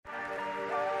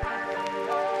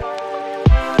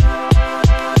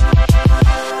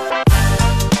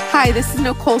Hi, this is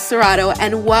Nicole Serrato,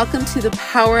 and welcome to the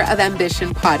Power of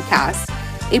Ambition podcast,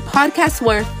 a podcast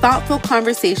where thoughtful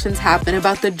conversations happen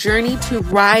about the journey to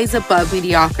rise above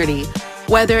mediocrity,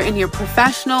 whether in your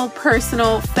professional,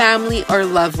 personal, family, or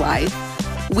love life.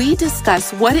 We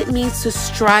discuss what it means to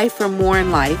strive for more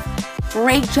in life,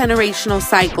 break generational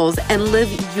cycles, and live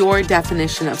your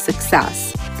definition of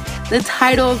success. The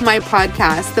title of my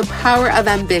podcast, The Power of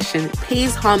Ambition,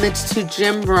 pays homage to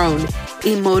Jim Rohn,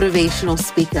 a motivational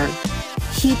speaker.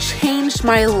 He changed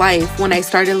my life when I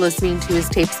started listening to his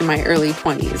tapes in my early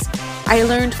 20s. I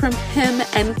learned from him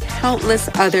and countless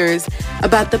others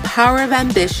about the power of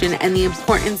ambition and the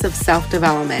importance of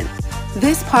self-development.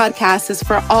 This podcast is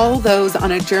for all those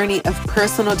on a journey of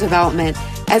personal development,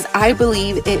 as I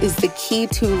believe it is the key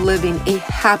to living a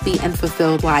happy and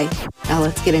fulfilled life. Now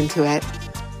let's get into it.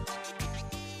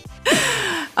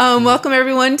 Welcome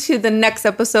everyone to the next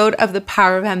episode of The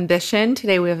Power of Ambition.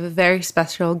 Today we have a very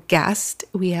special guest.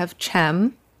 We have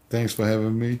Chem. Thanks for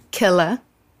having me. Killa.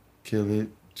 Killy.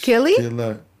 Killy?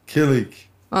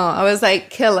 Oh, I was like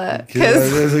Killa.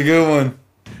 That's a good one.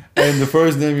 And the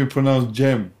first name you pronounce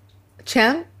Gem.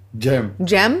 Chem? Gem.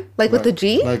 Gem? Like with the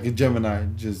G? Like a Gemini,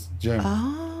 just Gem.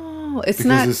 Oh, it's because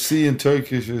not... Because the C in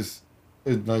Turkish is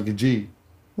like a G.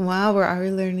 Wow, we're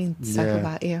already learning stuff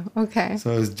about you. Okay.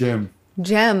 So it's Gem.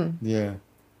 Gem. Yeah.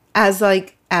 As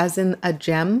in a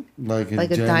gem? Like a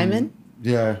gem. diamond?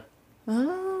 Yeah.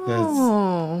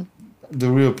 Oh.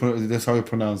 That's how you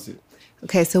pronounce it.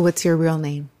 Okay, so what's your real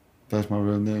name? That's my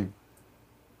real name.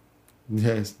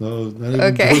 Yes, no, not even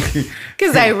okay.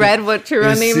 Because I read what your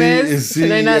real name is.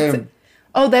 Should I not?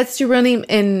 Oh, that's your real name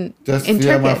in Turkish.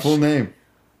 Yeah, my full name.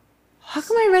 How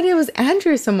come I read it was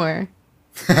Andrew somewhere?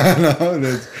 I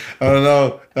don't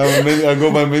know. I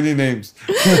go by many names,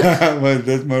 but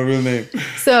that's my real name.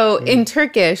 So in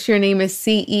Turkish, your name is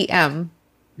Cem.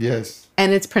 Yes.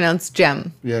 And it's pronounced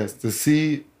Gem. Yes, the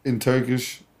C in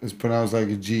Turkish is pronounced like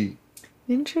a G.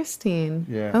 Interesting.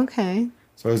 Yeah. Okay.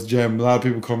 So it's Gem. A lot of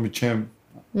people call me Chem.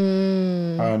 I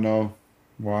don't know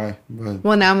why, but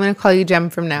well, now I'm going to call you Gem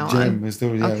from now on.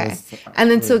 Gem. Okay. And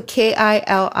then so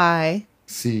Kili.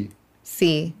 C.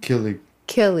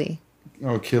 Killy.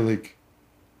 Oh, Killik.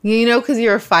 You know, because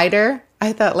you're a fighter.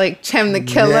 I thought like Chem the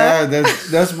Killer. Yeah,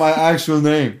 that's my actual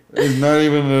name. It's not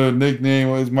even a nickname.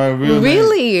 It's my real name.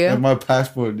 Really? That's my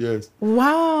passport, yes.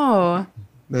 Wow.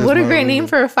 What a great name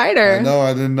for a fighter. I know,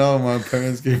 I didn't know. My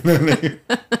parents gave me that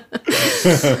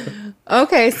name.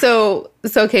 Okay, so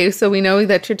we know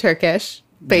that you're Turkish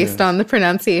based on the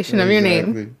pronunciation of your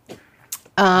name.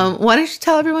 Why don't you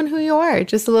tell everyone who you are?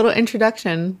 Just a little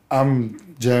introduction. I'm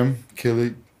Cem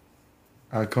Killik.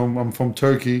 I'm from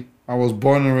Turkey. I was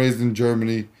born and raised in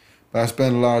Germany, but I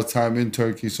spent a lot of time in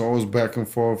Turkey, so I was back and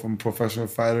forth. I'm a professional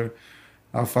fighter.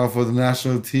 I fought for the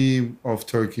national team of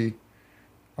Turkey.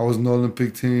 I was in the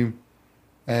Olympic team.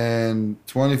 And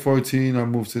 2014, I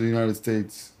moved to the United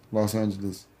States, Los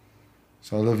Angeles.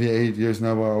 So I live here 8 years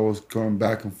now, but I was going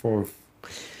back and forth.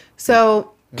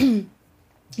 So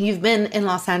you've been in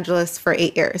Los Angeles for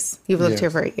 8 years. You've lived here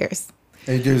for 8 years.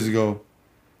 8 years ago.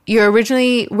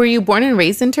 Were you born and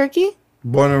raised in Turkey?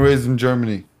 Born and raised in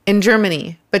Germany. In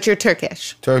Germany, but you're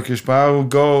Turkish. Turkish, but I would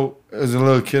go as a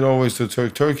little kid always to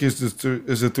Turkey. Turkey is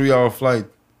a 3-hour flight.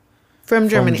 From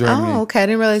Germany. Oh, okay. I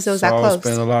didn't realize it was that close. I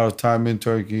spent a lot of time in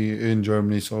Turkey, in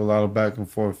Germany, so a lot of back and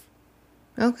forth.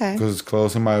 Okay. Because it's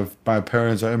close, and my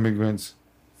parents are immigrants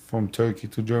from Turkey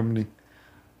to Germany.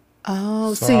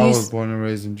 Oh, so I was born and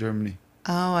raised in Germany.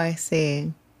 Oh, I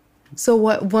see. So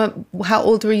how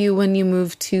old were you when you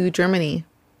moved to Germany?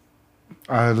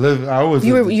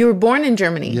 You were born in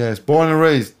Germany? Yes, born and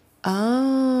raised.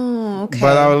 Oh, okay.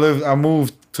 But I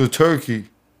moved to Turkey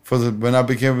when I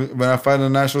fight the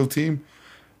national team.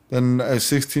 Then at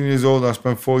 16 years old, I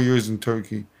spent 4 years in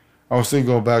Turkey. I would still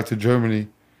go back to Germany.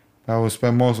 I would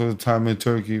spend most of the time in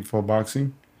Turkey for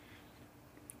boxing.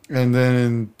 And then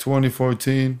in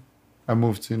 2014, I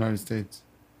moved to the United States.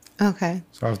 Okay.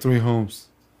 So I have 3 homes.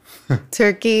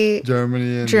 Turkey,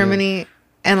 Germany,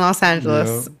 and Los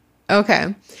Angeles. Yeah.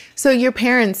 Okay. So your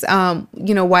parents,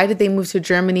 why did they move to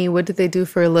Germany? What did they do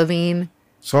for a living?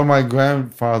 So my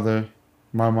grandfather,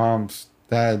 my mom's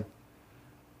dad,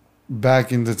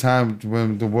 back in the time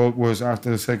when the world was after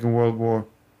the Second World War,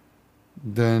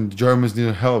 then the Germans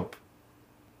needed help.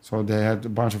 So they had a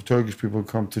bunch of Turkish people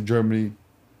come to Germany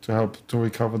to help to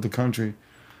recover the country,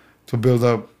 to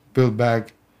build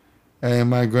back.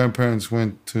 And my grandparents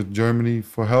went to Germany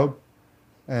for help.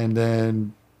 And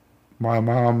then my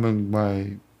mom and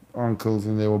my uncles,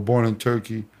 and they were born in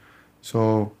Turkey.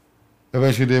 So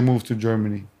eventually they moved to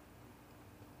Germany.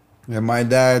 And my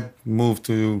dad moved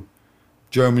to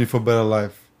Germany for better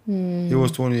life. He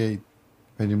was 28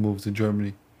 when he moved to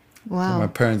Germany. Wow. So my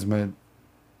parents met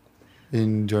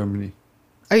in Germany.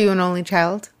 Are you an only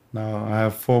child? Now I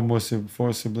have four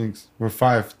siblings. We're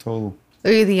 5 total.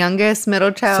 Are you the youngest,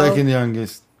 middle child? Second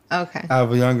youngest. Okay. I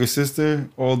have a younger sister,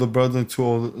 older brother,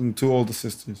 and two older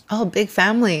sisters. Oh, big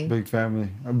family. Big family.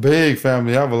 A big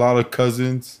family. I have a lot of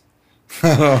cousins.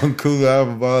 Uncles. I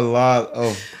have a lot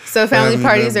of. So family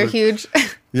parties are huge.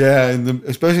 Yeah,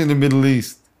 especially in the Middle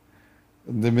East.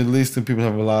 The Middle Eastern people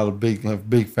have a lot of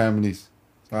big families.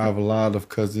 So I have a lot of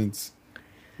cousins.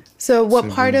 So what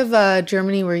part of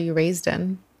Germany were you raised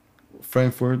in?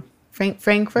 Frankfurt.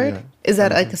 Frankfurt? Yeah, is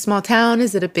that like a small town?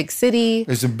 Is it a big city?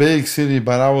 It's a big city,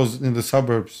 but I was in the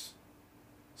suburbs.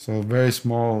 So a very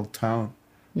small town.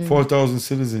 4,000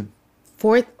 citizens.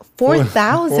 4,000?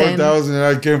 4,000. And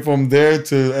I came from there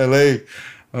to LA. I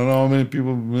don't know how many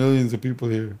people, millions of people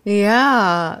here.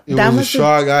 Yeah. It was a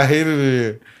shock. I hated it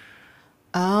here.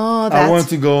 Oh, I wanted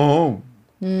to go home.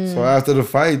 So after the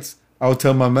fights, I would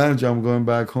tell my manager I'm going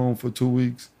back home for 2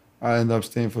 weeks. I end up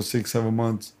staying for 6-7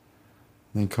 months.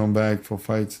 Then come back for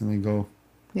fights and then go.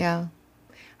 Yeah.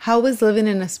 How was living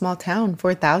in a small town?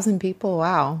 4,000 people?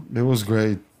 Wow. It was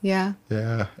great. Yeah.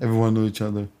 Yeah. Everyone knew each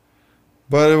other.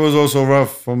 But it was also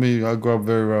rough for me. I grew up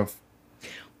very rough.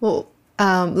 Well,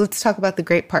 let's talk about the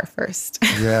great part first.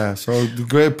 Yeah. So the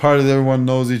great part is everyone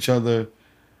knows each other.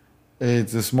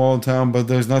 It's a small town, but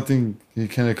there's nothing you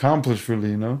can accomplish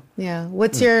really, you know? Yeah.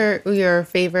 What's your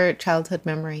favorite childhood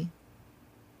memory?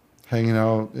 Hanging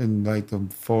out in like the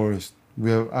forest.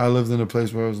 I lived in a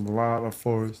place where there was a lot of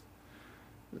forest.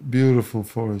 Beautiful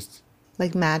forest.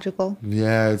 Like magical?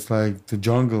 Yeah, it's like the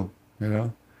jungle, you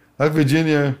know? Like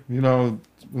Virginia, you know,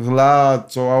 with a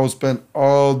lot. So I would spend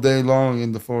all day long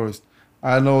in the forest.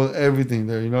 I know everything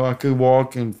there, you know? I could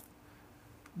walk and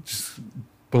just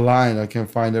blind. I can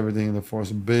find everything in the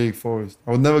forest. A big forest.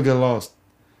 I would never get lost.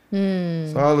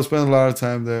 So I would spend a lot of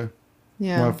time there.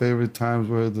 Yeah. My favorite times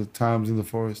were the times in the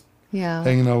forest. Yeah.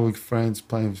 Hanging out with friends,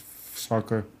 playing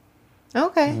soccer.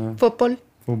 Okay. Yeah. Football.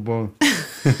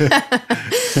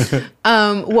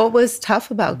 What was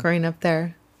tough about growing up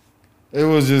there? It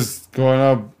was just growing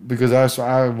up because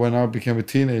when I became a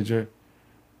teenager,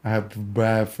 I had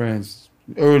bad friends.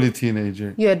 Early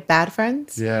teenager. You had bad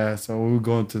friends? Yeah, so we would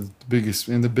go into the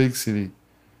big city,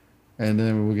 and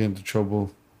then we would get into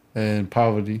trouble and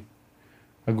poverty.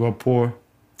 I grew up poor.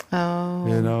 Oh.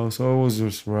 You know, so it was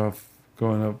just rough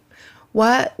growing up.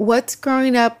 What's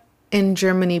growing up in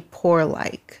Germany poor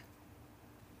like?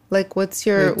 Like what is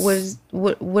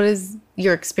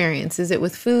your experience? Is it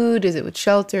with food? Is it with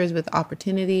shelter? Is it with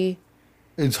opportunity?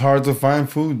 It's hard to find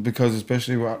food because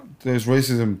especially there's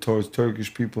racism towards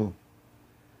Turkish people.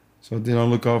 So they don't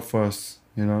look out for us,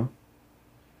 you know.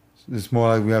 It's more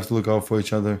like we have to look out for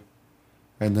each other.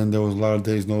 And then there was a lot of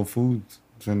days no food.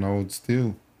 So I would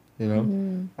steal, you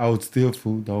know. I would steal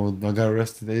food. I got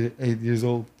arrested 8 years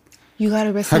old. You got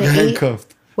arrested I got at 8?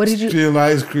 handcuffed. What did you... Stealing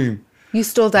ice cream. You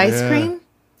stole ice cream?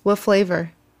 What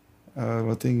flavor?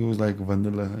 I think it was like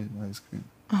vanilla ice cream.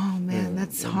 Oh, man,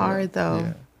 that's hard, though.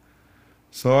 Yeah.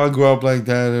 So I grew up like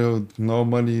that. No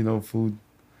money, no food.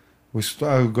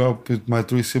 I grew up with my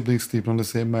 3 siblings sleeping on the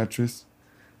same mattress.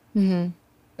 But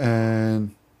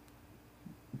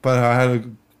I had a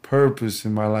purpose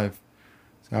in my life.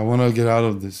 So I want to get out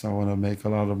of this. I want to make a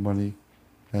lot of money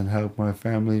and help my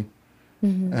family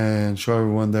and show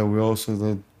everyone that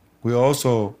we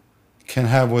also can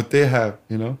have what they have,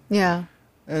 you know? Yeah.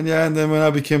 And then when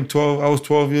I became 12, I was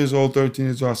 12 years old, 13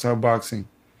 years old, I started boxing.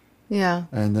 Yeah.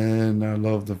 And then I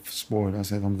loved the sport. I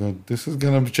said, this is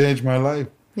going to change my life.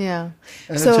 Yeah.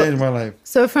 And it changed my life.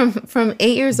 So from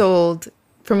 8 years old,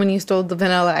 from when you stole the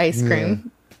vanilla ice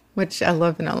cream, which I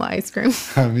love vanilla ice cream.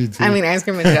 Me too. I mean, ice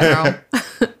cream in general.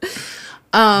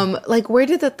 Like, where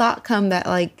did the thought come that,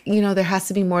 like, you know, there has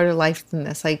to be more to life than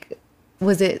this? Like,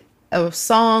 was it a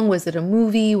song? Was it a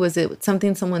movie? Was it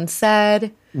something someone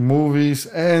said? Movies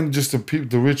and just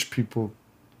the rich people.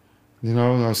 You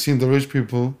know, I've seen the rich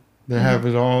people. They have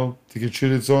it all. They get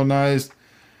treated so nice.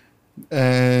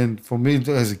 And for me,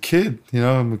 as a kid, you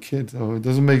know, I'm a kid, so it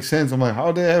doesn't make sense. I'm like,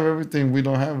 how they have everything? We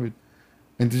don't have it.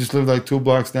 And they just live like 2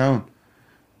 blocks down.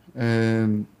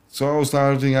 And so I was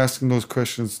starting asking those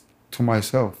questions to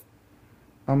myself.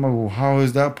 I'm like, well, how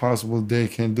is that possible? They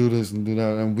can do this and do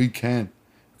that, and we can't.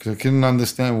 Because I couldn't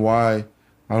understand why.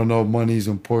 I don't know if money is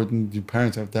important. Your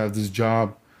parents have to have this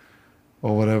job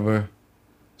or whatever.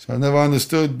 So I never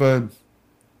understood, but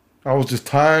I was just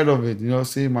tired of it, you know,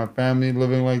 seeing my family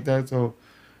living like that. So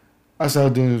I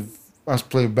was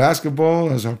playing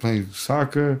basketball, I started playing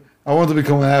soccer. I wanted to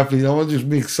become an athlete. I wanted to just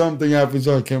make something happen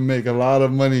so I can make a lot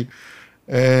of money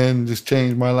and just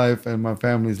changed my life and my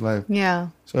family's life. Yeah.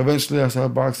 So eventually I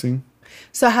started boxing.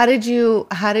 So how did you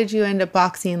end up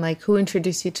boxing? Like, who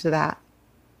introduced you to that?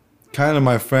 Kind of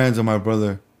my friends and my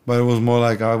brother, but it was more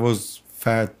like I was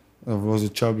fat. I was a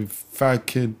chubby fat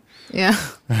kid. Yeah.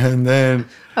 And then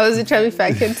I was a chubby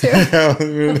fat kid too. Yeah,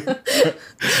 really?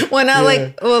 When I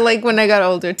like when I got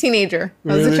older, teenager.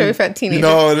 I was a chubby fat teenager. You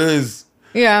know how it is.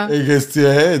 Yeah. It gets to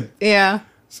your head. Yeah.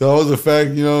 So I was a fat,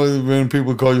 when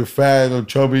people call you fat or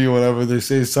chubby or whatever, they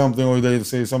say something or they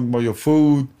say something about your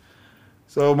food.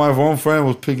 So my one friend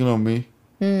was picking on me.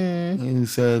 He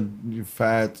said, "You're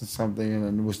fat" or something, and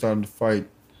then we started to fight.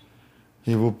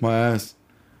 He whooped my ass.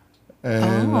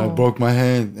 And I broke my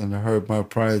hand and it hurt my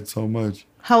pride so much.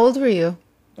 How old were you?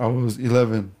 I was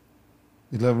 11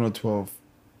 or 12.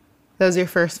 That was your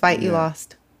first fight you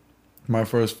lost? My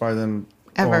first fight and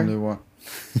ever. Only one.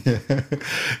 Yeah.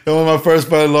 It was my first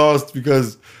fight I lost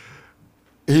because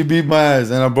he beat my ass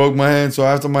and I broke my hand. So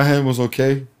after my hand was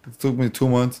okay, it took me 2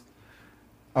 months.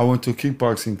 I went to a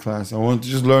kickboxing class. I wanted to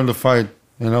just learn to fight,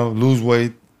 lose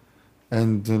weight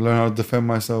and to learn how to defend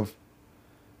myself.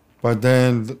 But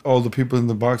then all the people in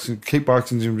the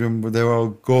kickboxing gym, they were all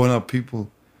growing up people.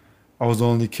 I was the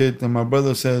only kid. And my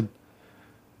brother said,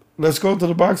 let's go to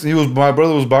the boxing. My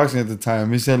brother was boxing at the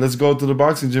time. He said, let's go to the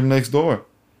boxing gym next door.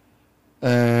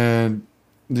 And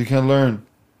you can learn.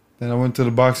 Then I went to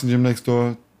the boxing gym next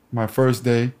door. My first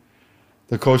day,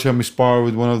 the coach had me spar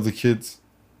with one of the kids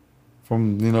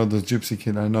from, the gypsy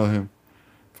kid. I know him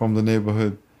from the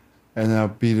neighborhood. And I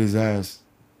beat his ass.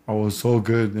 I was so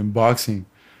good in boxing.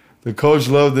 The coach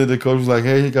loved it. The coach was like,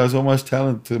 hey, he got so much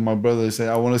talent to my brother. He said,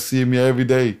 I want to see him here every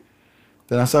day.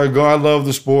 Then I started going. I love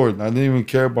the sport. I didn't even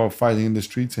care about fighting in the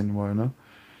streets anymore,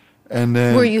 And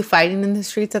then... Were you fighting in the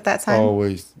streets at that time?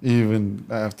 Always. Even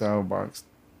after I boxed.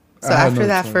 So after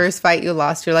that first fight you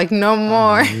lost, you're like, no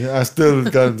more. I still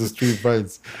got into street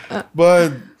fights.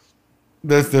 But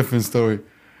that's a different story.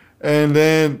 And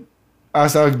then I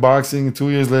started boxing.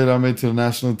 2 years later, I made it to the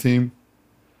national team.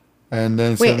 And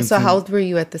then Wait, so how old were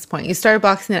you at this point? You started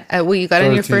boxing you got 13.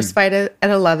 In your first fight at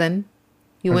 11.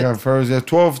 I got first,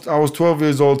 12. I was 12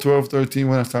 years old, 12, 13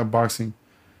 when I started boxing.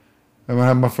 And when I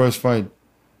had my first fight.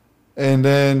 And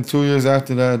then 2 years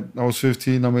after that, I was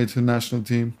 15, I made it to the national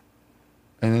team.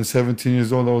 And then 17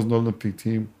 years old, I was in the Olympic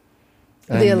team.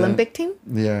 And the Olympic team?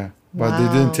 Yeah. But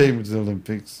they didn't take me to the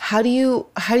Olympics. How do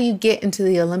you get into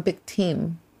the Olympic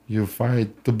team? You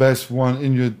fight the best one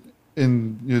in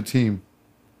your team.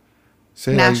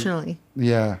 Say nationally?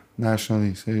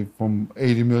 Nationally. Say from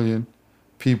 80 million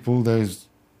people, there's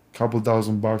a couple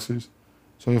thousand boxers.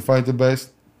 So you fight the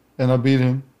best, and I beat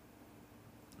him.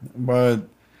 But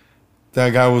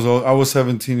that guy was old. I was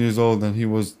 17 years old, and he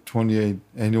was 28,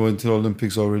 and he went to the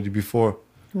Olympics already before.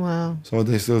 Wow. So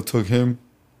they still took him,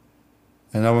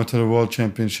 and I went to the World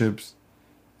Championships,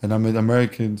 and I met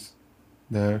Americans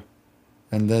there,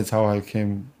 and that's how I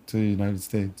came to the United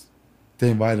States. They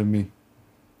invited me.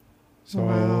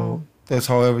 So that's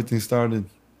how everything started.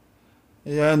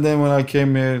 Yeah, and then when I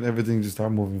came here, everything just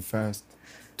started moving fast.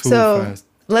 Too fast.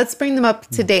 Let's bring them up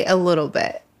to date a little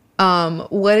bit.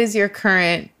 What is your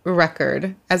current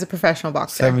record as a professional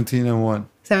boxer? 17-1.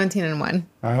 17-1.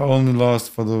 I only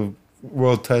lost for the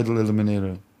world title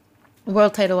eliminator.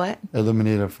 World title what?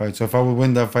 Eliminator fight. So if I would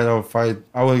win that fight,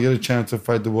 I would get a chance to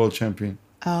fight the world champion.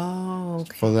 Oh,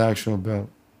 okay. For the actual belt.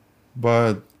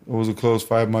 But it was a close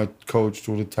fight. My coach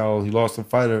threw the towel. He lost the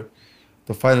fighter.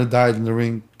 The fighter died in the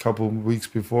ring a couple of weeks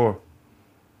before.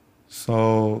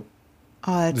 So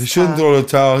he shouldn't throw the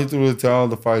towel. He threw the towel.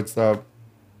 The fight stopped.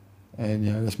 And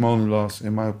yeah, that's my only loss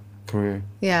in my career.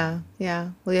 Yeah.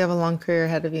 Well, you have a long career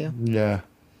ahead of you. Yeah.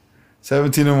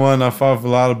 17-1. I fought for a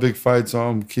lot of big fights, so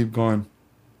I'm keep going.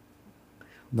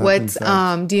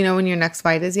 Do you know when your next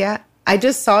fight is yet? I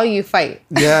just saw you fight.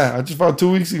 Yeah, I just fought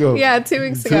 2 weeks ago. Yeah, 2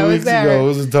 weeks ago. 2 weeks ago. It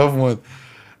was a tough one.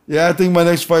 Yeah, I think my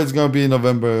next fight is going to be in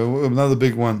November. Another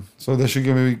big one. So they should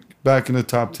get me back in the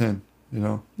top 10,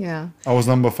 Yeah. I was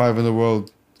number 5 in the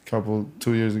world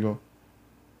 2 years ago.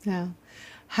 Yeah.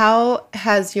 How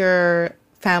has your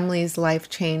family's life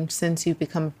changed since you've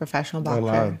become a professional boxer? A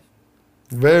lot.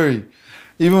 Very.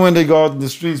 Even when they go out in the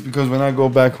streets, because when I go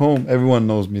back home, everyone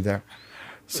knows me there.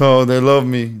 So they love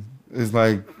me. It's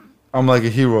like, I'm like a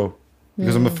hero.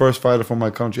 Because I'm the first fighter from my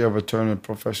country ever turned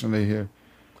professionally here.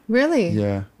 Really?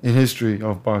 Yeah. In history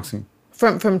of boxing.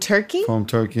 From Turkey? From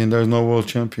Turkey. And there's no world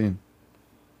champion.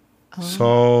 Oh.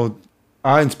 So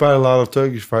I inspired a lot of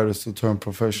Turkish fighters to turn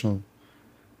professional.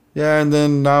 Yeah, and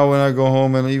then now when I go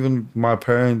home, and even my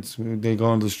parents, they go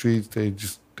on the streets, they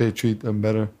treat them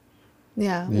better.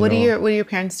 Yeah. What do your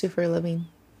parents do for a living?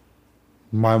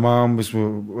 My mom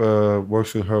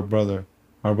works with her brother.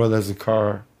 My brother has a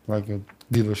car, like a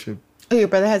dealership. Oh, your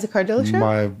brother has a car dealership?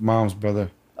 My mom's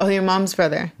brother. Oh, your mom's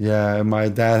brother. Yeah, and my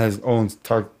dad owns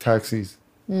taxis.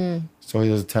 Mm. So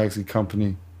he has a taxi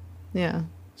company. Yeah.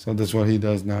 So that's what he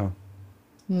does now.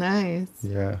 Nice.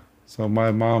 Yeah. So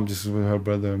my mom just is with her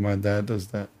brother, and my dad does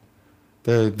that.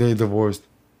 They divorced.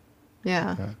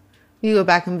 Yeah. Yeah. You go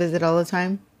back and visit all the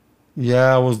time?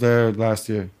 Yeah, I was there last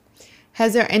year.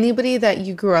 Has there anybody that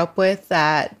you grew up with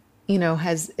that,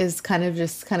 is kind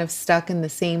of stuck in the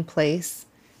same place?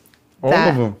 All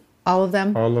of them. All of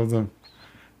them? All of them.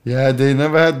 Yeah, they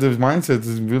never had the mindset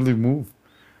to really move.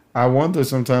 I wonder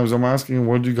sometimes, I'm asking,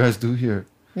 what do you guys do here?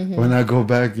 Mm-hmm. When I go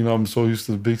back, I'm so used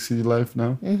to the big city life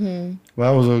now. Mm-hmm.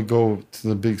 Well, I was going to go to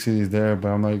the big cities there, but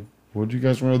I'm like, what do you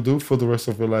guys want to do for the rest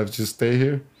of your life? Just stay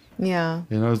here? Yeah.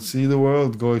 See the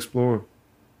world, go explore.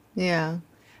 Yeah.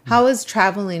 How has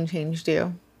traveling changed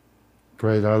you?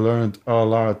 Great. I learned a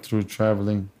lot through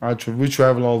traveling. We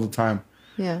travel all the time.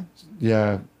 Yeah.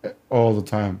 Yeah, all the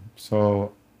time.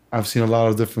 So I've seen a lot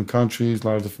of different countries, a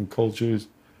lot of different cultures,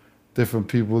 different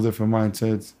people, different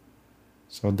mindsets.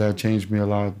 So that changed me a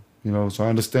lot, So I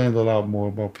understand a lot more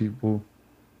about people.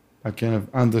 I can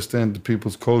understand the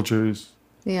people's cultures.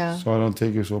 Yeah. So I don't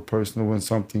take it so personal when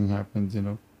something happens,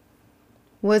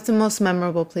 What's the most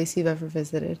memorable place you've ever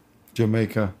visited?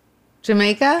 Jamaica.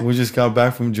 Jamaica? We just got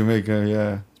back from Jamaica,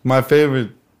 yeah. My favorite,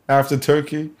 after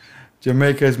Turkey,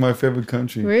 Jamaica is my favorite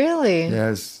country. Really?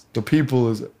 Yes. The people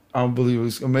is unbelievable.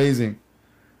 It's amazing.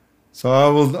 So I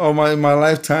will, in my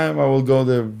lifetime, I will go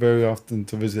there very often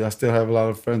to visit. I still have a lot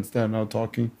of friends there now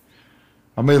talking.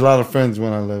 I made a lot of friends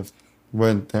when I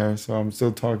went there, so I'm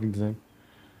still talking to them.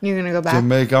 You're going to go back?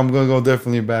 Jamaica, I'm going to go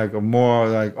definitely back, or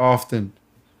more often.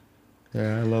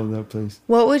 Yeah, I love that place.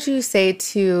 What would you say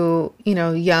to,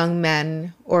 young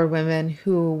men or women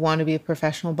who want to be a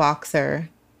professional boxer?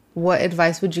 What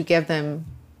advice would you give them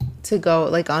to go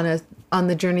on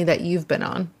the journey that you've been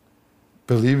on?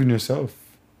 Believe in yourself.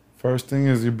 First thing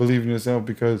is you believe in yourself,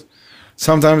 because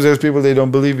sometimes there's people, they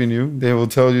don't believe in you. They will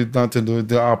tell you not to do it,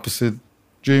 the opposite.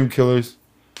 Dream killers.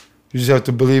 You just have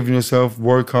to believe in yourself,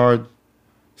 work hard,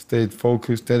 stay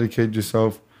focused, dedicate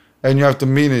yourself, and you have to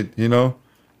mean it,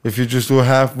 If you just do it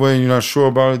halfway and you're not sure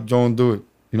about it, don't do it.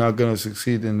 You're not going to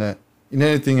succeed in that. In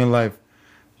anything in life,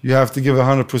 you have to give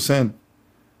 100%.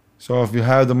 So if you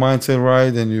have the mindset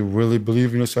right and you really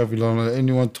believe in yourself, you don't let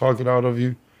anyone talk it out of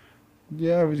you,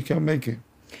 yeah, you can make it.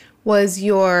 Was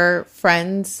your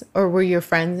friends or were your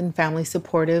friends and family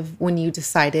supportive when you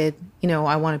decided,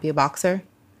 I want to be a boxer?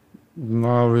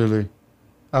 Not really.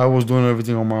 I was doing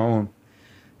everything on my own.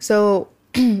 So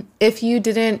if you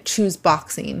didn't choose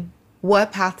boxing,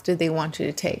 what path did they want you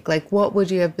to take? What would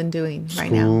you have been doing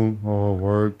right now? School or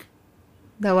work.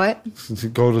 The what?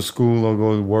 Go to school or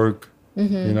go to work.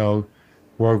 Mm-hmm.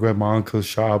 Work at my uncle's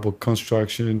shop or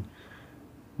construction.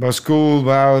 But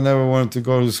I never wanted to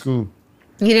go to school.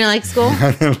 You didn't like school?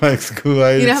 I didn't like school.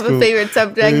 I You didn't have a favorite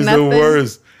subject? It was nothing? the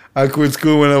worst. I quit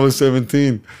school when I was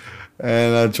 17.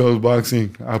 And I chose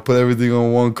boxing. I put everything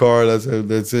on one card. I said,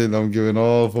 that's it. I'm giving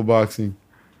all for boxing.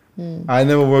 I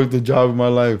never worked a job in my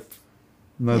life.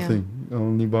 Nothing. Yeah.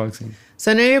 Only boxing.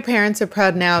 So I know your parents are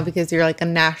proud now because you're like a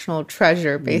national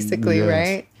treasure, basically, yes.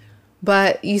 Right?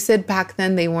 But you said back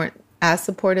then they weren't as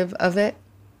supportive of it?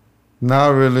 Not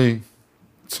really.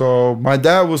 So my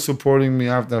dad was supporting me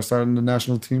after I started the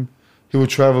national team. He would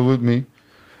travel with me.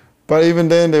 But even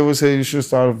then, they would say you should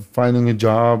start finding a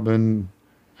job and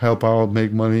help out,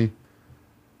 make money.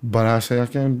 But I say,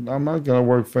 I'm not going to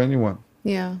work for anyone.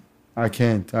 Yeah. I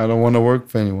can't. I don't want to work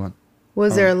for anyone.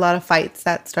 Was there a lot of fights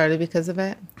that started because of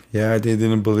it? Yeah, they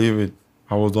didn't believe it.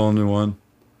 I was the only one.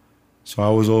 So I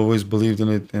was always believed in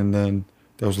it. And then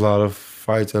there was a lot of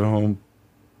fights at home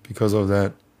because of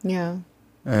that. Yeah.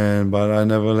 But I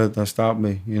never let that stop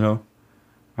me,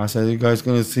 I said, you guys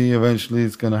going to see eventually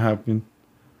it's going to happen.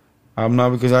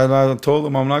 Because I told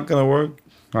them I'm not going to work.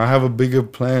 I have a bigger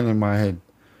plan in my head.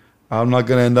 I'm not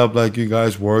going to end up like you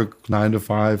guys, work 9 to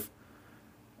 5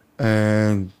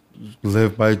 and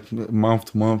live by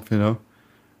month to month,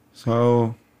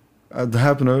 So it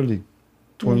happened early,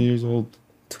 20 years old.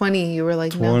 20, you were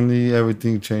like, 20, no.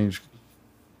 Everything changed,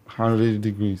 180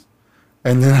 degrees.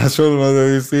 And then I showed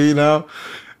them, you see now?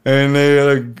 And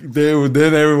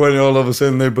then everybody all of a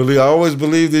sudden they believe. I always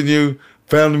believed in you.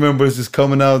 Family members just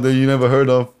coming out that you never heard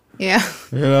of. Yeah.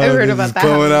 I've heard about that.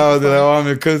 Coming out, they're like, I'm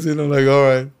your cousin. I'm like, all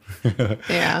right.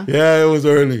 Yeah. Yeah, it was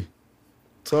early.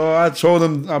 So I showed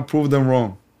them, I proved them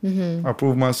wrong. Mm-hmm. I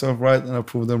proved myself right and I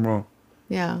proved them wrong.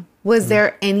 Yeah. Was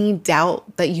there any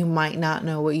doubt that you might not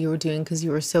know what you were doing because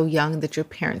you were so young that your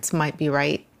parents might be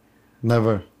right?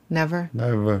 Never. Never?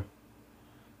 Never.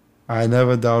 I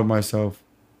never doubted myself.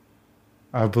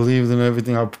 I believed in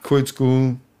everything. I quit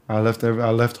school. I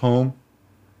left home.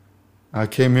 I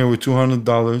came here with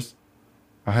 $200.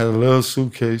 I had a little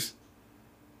suitcase.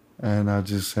 And I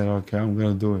just said, okay, I'm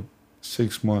going to do it.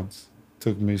 6 months.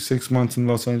 Took me 6 months in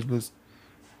Los Angeles.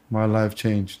 My life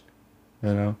changed.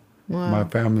 You know? Wow. My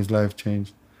family's life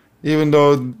changed. Even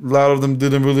though a lot of them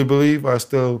didn't really believe,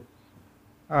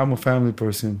 I'm a family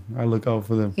person. I look out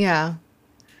for them. Yeah.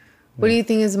 What do you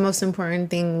think is the most important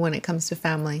thing when it comes to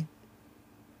family?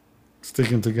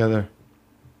 Sticking together.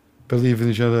 Believe in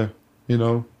each other. You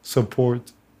know,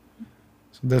 support.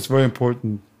 So that's very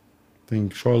important. I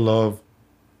think show love.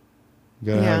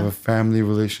 You gotta have a family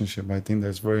relationship. I think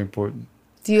that's very important.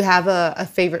 Do you have a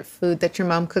favorite food that your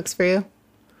mom cooks for you?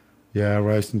 Yeah,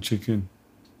 rice and chicken.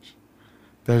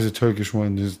 There's a Turkish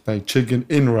one. There's like chicken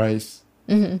in rice.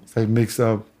 Mm-hmm. It's like mixed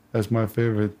up. That's my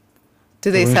favorite.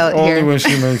 Do they sell it only here? Only when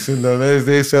she makes it though.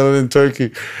 They sell it in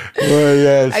Turkey. Well,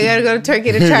 yeah, I gotta go to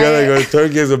Turkey to try it. You gotta go.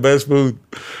 Turkey is the best food.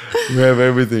 We have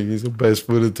everything. It's the best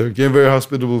food in Turkey. And very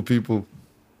hospitable people.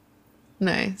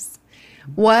 Nice.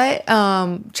 What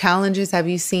challenges have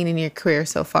you seen in your career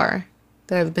so far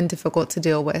that have been difficult to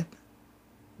deal with?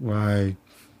 Like,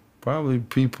 probably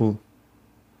people.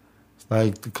 It's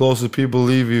like the closest people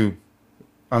leave you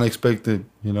unexpected,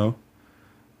 you know?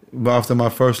 But after my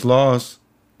first loss,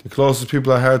 the closest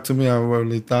people I had to me, I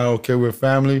really thought, okay, we're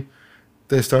family.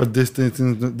 They start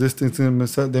distancing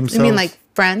themselves. You mean like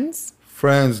friends?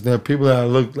 Friends. They're people that I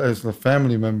look as the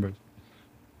family members.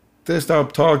 They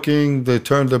stop talking, they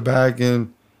turn their back,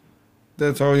 and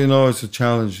that's all you know. It's a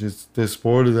challenge. The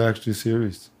sport is actually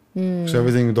serious. So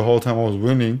everything, the whole time I was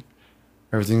winning,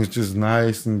 everything is just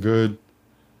nice and good.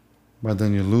 But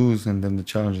then you lose, and then the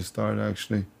challenges start,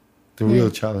 actually. The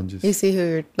real challenges. You see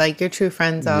who your true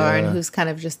friends are and who's kind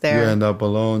of just there. You end up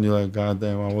alone. You're like, God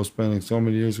damn, I was spending so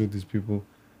many years with these people.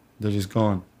 They're just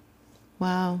gone.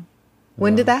 Wow.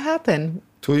 When did that happen?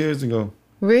 2 years ago.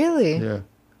 Really? Yeah.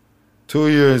 2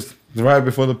 years, right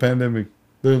before the pandemic.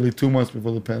 Literally 2 months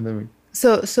before the pandemic.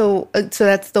 So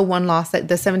that's the one loss, the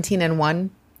 17-1?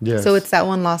 Yes. So it's that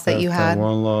one loss that you had? That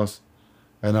one loss.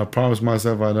 And I promised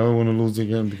myself I never want to lose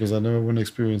again because I never want to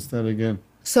experience that again.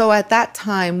 So at that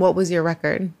time, what was your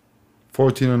record?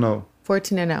 14-0.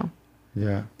 14-0.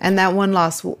 Yeah. And that one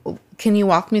loss, can you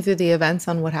walk me through the events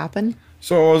on what happened?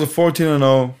 So it was a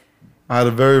 14-0. I had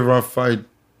a very rough fight.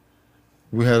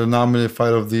 We had a nominated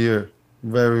fight of the year.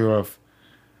 Very rough.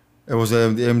 It was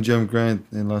at the Immigrant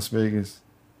in Las Vegas.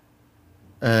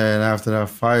 And after that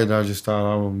fight, I just thought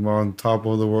I was on top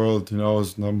of the world. You know, I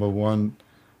was number one.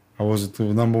 I was the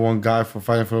number one guy for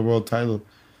fighting for the world title.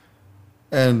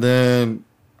 And then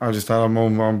I just thought I'm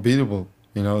unbeatable.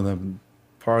 You know, them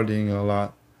partying a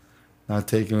lot, not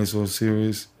taking it so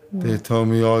serious. They told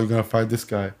me, oh, you're going to fight this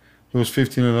guy. He was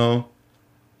 15-0,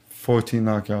 14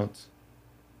 knockouts.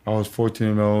 I was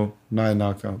 14-0, 9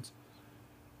 knockouts.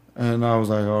 And I was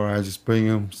like, all right, just bring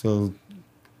him. So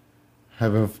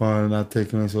having fun, not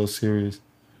taking it so serious.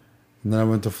 And then I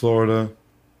went to Florida.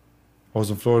 I was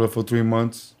in Florida for 3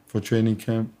 months for training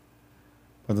camp.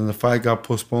 But then the fight got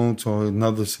postponed to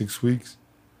another 6 weeks.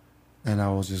 And I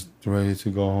was just ready to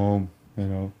go home, you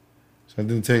know. So I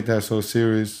didn't take that so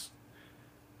serious.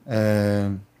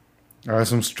 And I had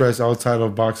some stress outside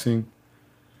of boxing.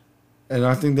 And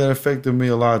I think that affected me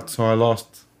a lot. So I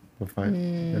lost the fight,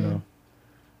 you know.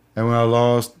 And when I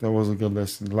lost, that was a good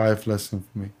lesson, life lesson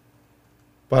for me.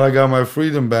 But I got my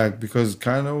freedom back because it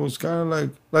was kind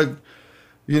of like,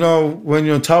 you know, when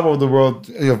you're on top of the world,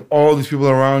 you have all these people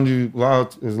around you,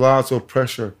 there's lots of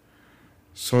pressure.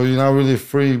 So you're not really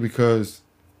free because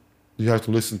you have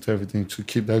to listen to everything to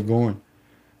keep that going.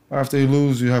 After you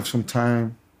lose, you have some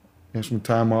time. You have some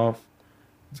time off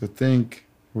to think,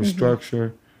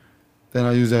 restructure. Then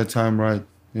I use that time right.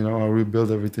 You know, I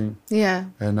rebuild everything. Yeah.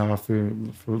 And now I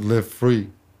live free.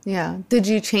 Yeah. Did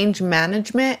you change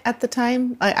management at the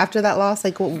time, after that loss?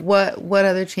 Like, what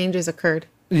other changes occurred?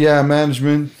 Yeah,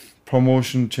 management,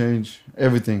 promotion change,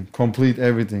 everything, complete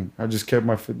everything. I just kept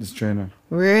my fitness trainer.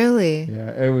 Really?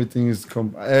 Yeah, everything is,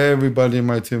 everybody in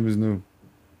my team is new.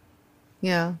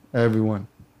 Yeah. Everyone.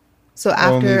 So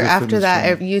after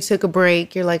that, you took a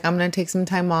break. You're like, I'm going to take some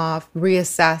time off,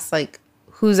 reassess, like,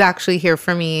 who's actually here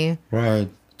for me. Right.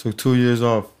 Took 2 years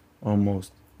off,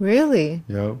 almost. Really?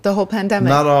 Yeah. The whole pandemic?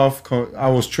 Not off. I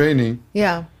was training.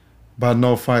 Yeah. But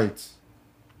no fights.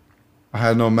 I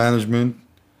had no management,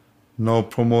 no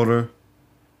promoter.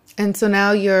 And so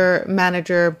now your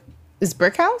manager is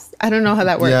Brickhouse? I don't know how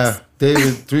that works. Yeah.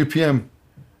 David, 3 p.m.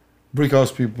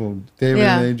 Brickhouse people. David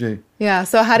and AJ. Yeah.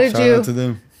 So how did Shout out to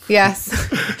them. Yes.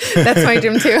 That's my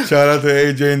gym too. Shout out to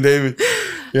AJ and David.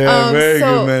 Yeah, very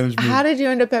good management. How did you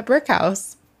end up at Brick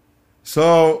House?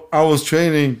 So I was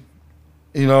training,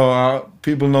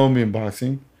 people know me in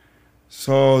boxing.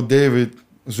 So David,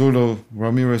 Zurdo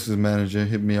Ramirez's manager,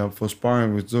 hit me up for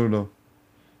sparring with Zurdo.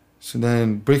 So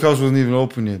then Brick House wasn't even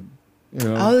open yet.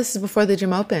 Oh, this is before the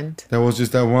gym opened. There was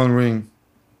just that one ring.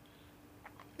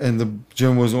 And the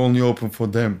gym was only open for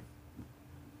them.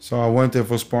 So I went there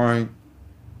for sparring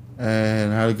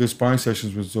and had a good sparring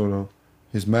sessions with Zurdo.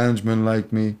 His management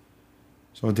liked me.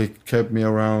 So they kept me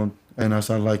around. And I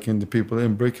started liking the people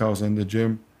in Brick House and the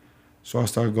gym. So I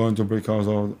started going to Brick House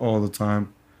all the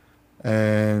time.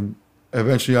 And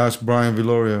eventually I asked Brian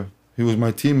Viloria. He was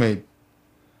my teammate.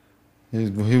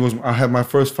 I had my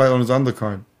first fight on his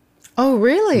undercard. Oh,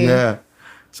 really? Yeah.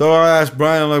 So I asked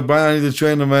Brian, I'm like, Brian, I need a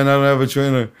trainer, man. I don't have a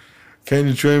trainer. Can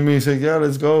you train me? He said, yeah,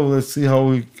 let's go. Let's see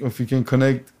if we can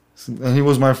connect. And he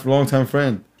was my longtime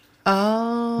friend.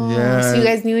 Oh. Yeah. So you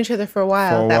guys knew each other for a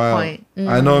while at that point. Mm.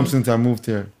 I know him since I moved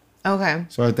here. Okay.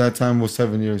 So at that time it was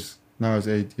 7 years. Now it's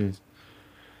 8 years.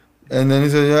 And then he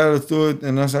said, yeah, let's do it.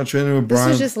 And I started training with Brian.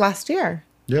 This was just last year.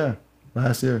 Yeah,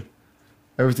 last year.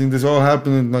 This all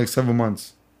happened in like 7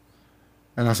 months.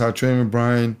 And I started training with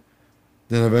Brian.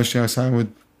 Then eventually I signed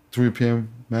with 3 p.m.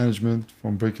 management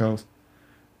from Brick House.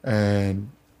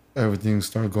 And everything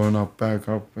started going back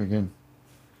up again.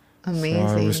 Amazing.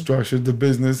 So I restructured the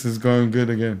business. It's going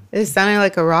good again. It sounded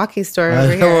like a Rocky story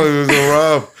over I know, here. it was a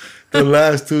rough. The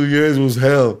last 2 years was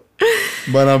hell.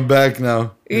 But I'm back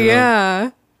now.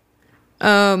 Yeah.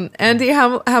 Andy,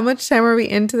 how much time are we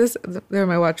into this? There,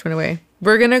 my watch went away.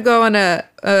 We're going to go on a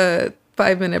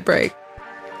 5-minute break.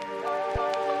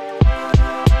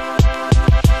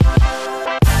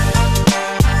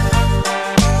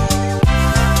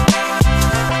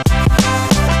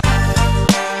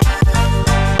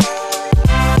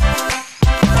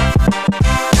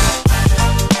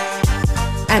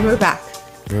 And we're back.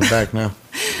 We're back now.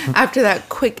 After that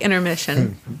quick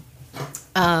intermission.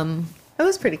 It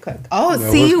was pretty quick. Oh,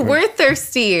 see, you were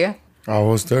thirsty. I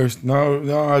was thirsty.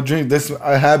 No, I drink. That's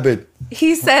a habit.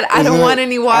 He said, I don't want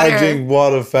any water. I drink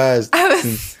water fast. I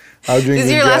drink. This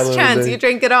is your last chance. You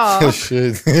drink it all.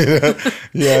 Shit.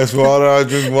 Yeah, it's water. I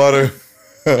drink water.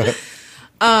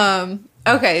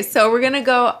 Okay, so we're going to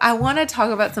go. I want to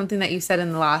talk about something that you said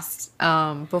in the last,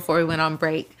 before we went on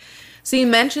break. So you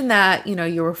mentioned that,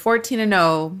 you were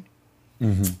 14-0.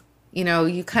 Mm-hmm.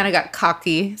 You kind of got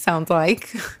cocky, sounds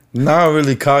like. Not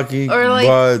really cocky, or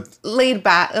but laid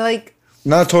back, like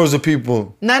not towards the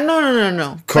people.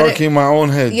 No. Cocky in my own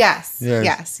head. Yes.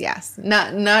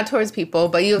 Not towards people,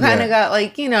 but you kind of got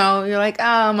like, you're like, oh,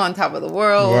 I'm on top of the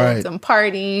world. Right. I'm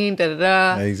partying, da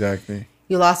da da. Exactly.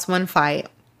 You lost one fight,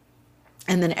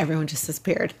 and then everyone just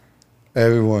disappeared.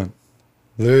 Everyone,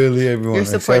 literally everyone. Your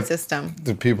support system.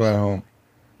 The people at home.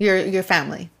 Your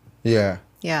family. Yeah.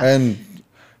 Yeah. And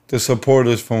the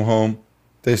supporters from home,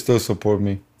 they still support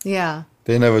me. Yeah.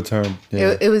 They never turned.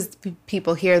 Yeah. It was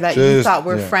people here that you thought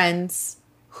were friends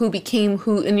who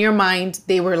in your mind,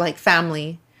 they were like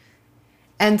family.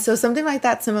 And so something like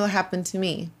that similar happened to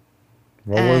me.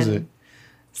 What was it?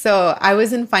 So I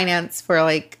was in finance for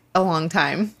like a long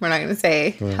time. We're not going to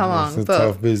say how long. It's a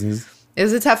tough business. It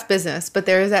was a tough business. But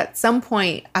there was at some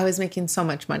point, I was making so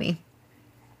much money.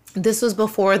 This was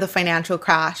before the financial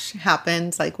crash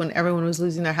happened, like when everyone was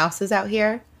losing their houses out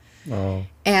here. Oh.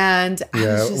 And I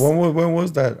was just, when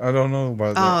was that? I don't know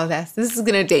about that. Oh, this is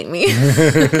gonna date me.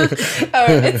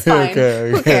 It's fine.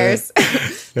 Okay. Who cares?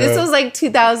 This was like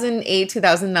 2008,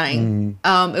 2009,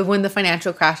 when the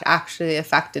financial crash actually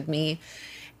affected me.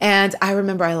 And I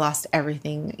remember I lost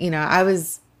everything. I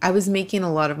was making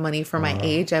a lot of money for my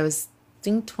age. I was, I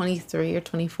think, 23 or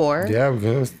 24. Yeah,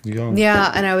 because young.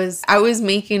 Yeah, and I was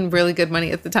making really good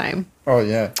money at the time. Oh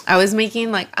yeah. I was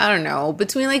making like, I don't know,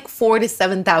 between like $4,000 to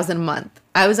 $7,000 a month.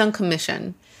 I was on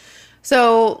commission.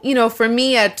 So, for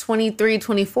me at 23,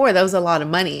 24, that was a lot of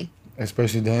money.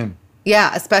 Especially then.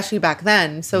 Yeah, especially back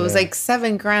then. So it was like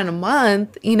 $7,000 a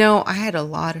month. I had a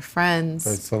lot of friends.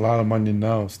 It's a lot of money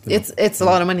now still. It's a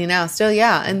lot of money now still,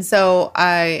 yeah. And so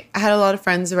I had a lot of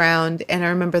friends around, and I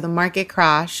remember the market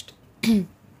crashed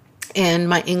and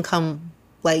my income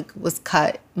was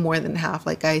cut more than half.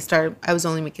 Like I was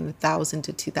only making $1,000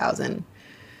 to $2,000.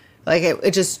 Like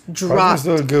it just dropped.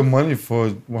 Still good money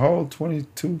for how old?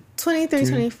 22? 23,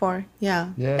 24. Yeah.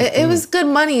 It was good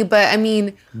money, but I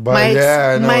mean,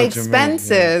 my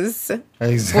expenses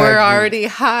were already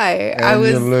high. And I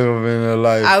was living a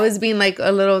life. I was being like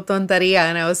a little tonteria,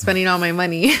 and I was spending all my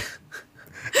money.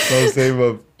 So save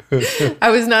up. I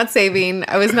was not saving.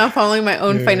 I was not following my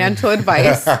own financial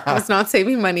advice. I was not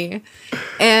saving money.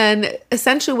 And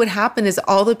essentially what happened is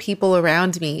all the people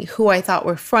around me who I thought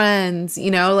were friends,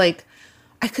 you know, like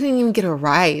I couldn't even get a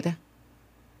ride.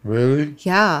 Really?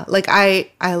 Yeah. Like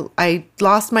I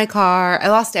lost my car. I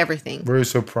lost everything. Were you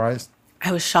surprised?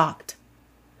 I was shocked.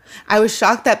 I was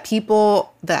shocked that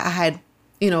people that I had,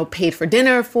 you know, paid for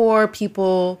dinner for,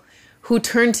 people who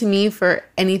turned to me for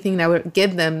anything that I would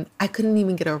give them, I couldn't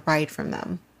even get a ride from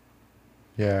them.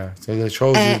 Yeah. So that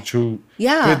shows you the truth.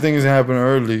 Yeah. Good things happen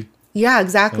early. Yeah,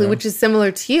 exactly. Which is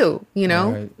similar to you, you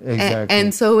know? Right, exactly.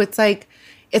 And so it's like,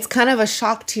 it's kind of a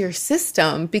shock to your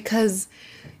system because,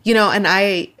 you know,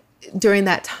 and during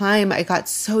that time, I got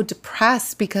so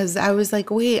depressed because I was like,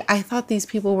 wait, I thought these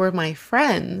people were my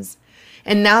friends.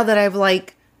 And now that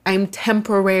I'm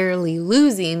temporarily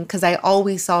losing, because I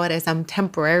always saw it as I'm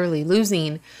temporarily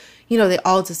losing, you know, they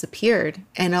all disappeared.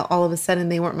 And all of a sudden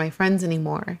they weren't my friends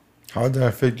anymore. How did that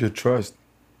affect your trust?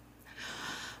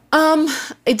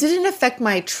 It didn't affect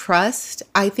my trust.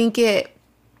 I think it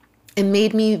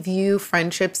made me view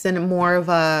friendships in more of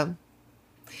a,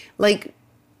 like,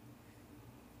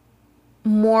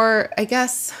 more, I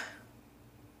guess,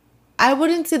 I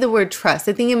wouldn't say the word trust.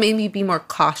 I think it made me be more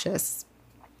cautious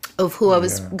of who I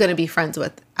was going to be friends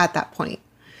with at that point.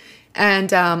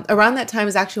 And around that time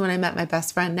is actually when I met my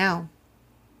best friend now.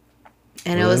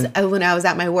 And really? It was when I was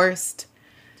at my worst.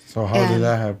 So how did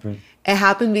that happen? It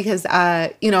happened because,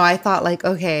 you know, I thought like,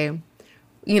 okay,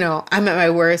 you know, I'm at my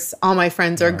worst. All my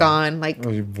friends are gone. Like,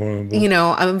 you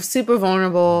know, I'm super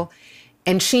vulnerable.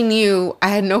 And she knew I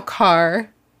had no car.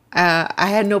 I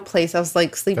had no place. I was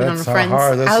like sleeping on a friend's.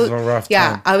 That's a rough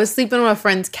time. I was sleeping on a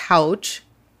friend's couch.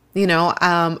 You know,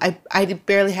 I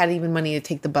barely had even money to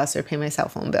take the bus or pay my cell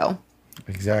phone bill.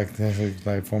 Exactly.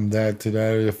 Like from that to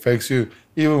that, it affects you.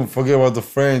 Even forget about the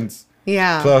friends.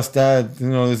 Yeah. Plus that, you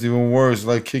know, it's even worse.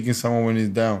 Like kicking someone when he's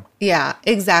down. Yeah,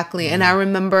 exactly. And I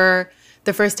remember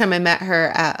the first time I met her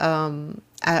at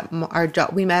our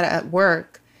job. We met at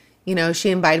work. You know, she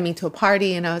invited me to a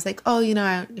party, and I was like, oh, you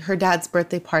know, her dad's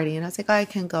birthday party, and I was like, oh, I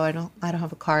can't go. I don't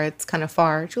have a car. It's kind of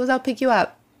far. She goes, I'll pick you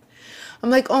up. I'm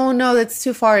like, oh, no, that's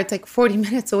too far. It's like 40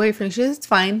 minutes away from me. She goes, it's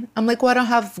fine. I'm like, well, I don't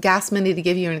have gas money to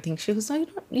give you or anything. She goes, no,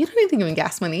 you don't need to give me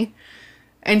gas money.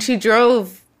 And she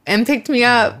drove and picked me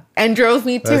up and drove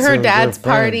me to her dad's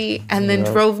party and then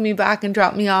drove me back and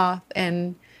dropped me off.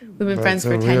 And we've been friends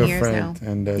for 10 years now.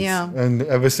 And and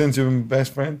ever since you've been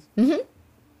best friends? Mm-hmm.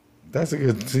 That's a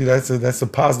good, see, that's a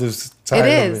positive side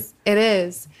of it. It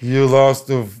is. You lost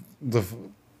the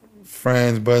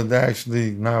friends, but they're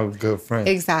actually now good friends.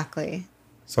 Exactly.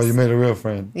 So you made a real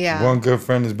friend. Yeah. One good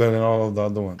friend is better than all of the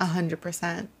other ones.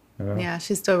 100%. Yeah,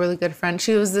 she's still a really good friend.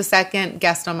 She was the second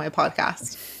guest on my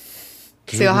podcast.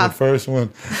 So you'll have the first one.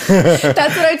 That's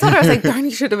what I told her. I was like, darn,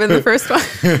 you should have been the first one.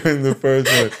 The first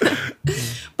one.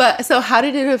 But so how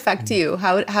did it affect you?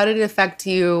 How did it affect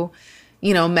you,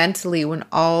 you know, mentally when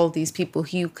all these people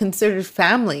who you considered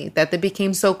family, that they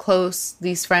became so close,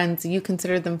 these friends, you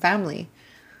considered them family?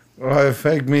 Well, it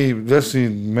affected me, especially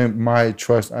my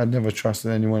trust. I never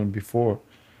trusted anyone before.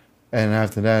 And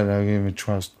after that, I didn't even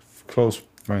trust close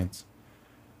friends.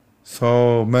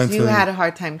 So mentally. You had a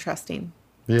hard time trusting.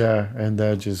 Yeah, and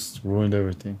that just ruined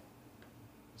everything.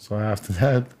 So after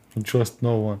that, I don't trust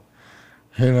no one.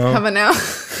 You know? How about now?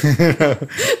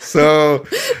 So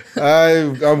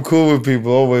I'm cool with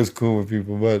people, always cool with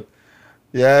people. But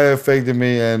yeah, it affected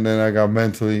me, and then I got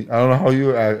mentally. I don't know how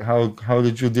you act. How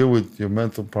did you deal with your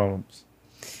mental problems?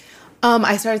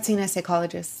 I started seeing a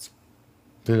psychologist.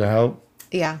 Did it help?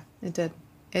 Yeah, it did.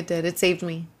 It did. It saved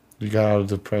me. You got out of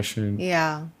depression.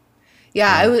 Yeah.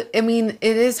 Yeah, I mean,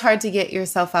 it is hard to get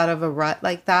yourself out of a rut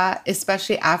like that,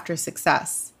 especially after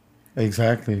success.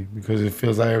 Exactly, because it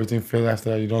feels like everything fails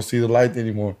after that. You don't see the light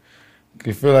anymore.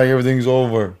 You feel like everything's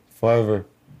over forever.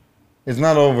 It's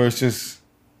not over. It's just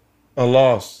a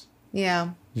loss.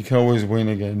 Yeah. You can always win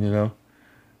again, you know?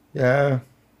 Yeah.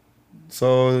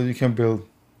 So you can build.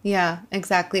 Yeah,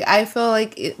 exactly. I feel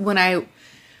like it was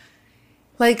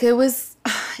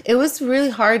really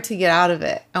hard to get out of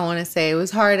it. I want to say it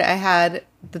was hard. I had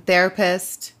the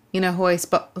therapist, you know, who I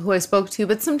spoke to,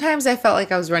 but sometimes I felt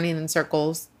like I was running in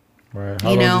circles. Right.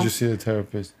 How long did you see a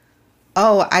therapist?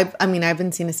 Oh, I mean, I've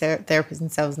been seeing a therapist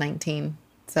since I was 19.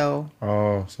 So.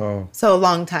 Oh, so a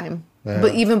long time. Yeah.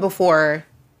 But even before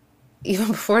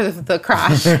the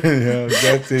crash. Yeah,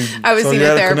 that's it. I was seeing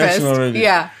a therapist.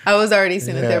 Yeah, I was already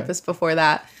seeing a therapist before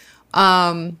that.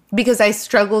 Because I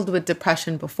struggled with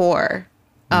depression before.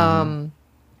 I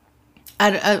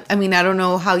mean, I don't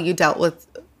know how you dealt with,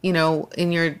 you know,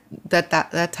 in your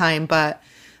that time, but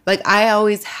Like, I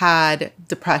always had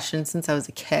depression since I was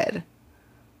a kid.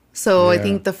 So I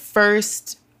think the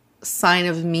first sign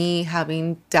of me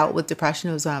having dealt with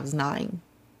depression was when I was 9.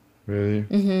 Really?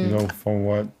 You know, from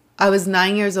what? I was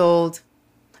 9 years old.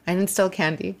 I didn't steal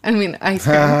candy. I mean, ice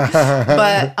cream.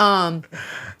 But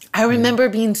I remember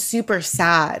being super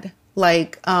sad.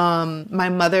 Like, my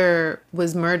mother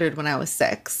was murdered when I was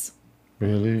 6.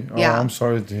 Really? Yeah. Oh, I'm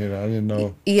sorry to hear that. I didn't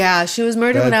know. Yeah, she was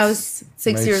murdered when I was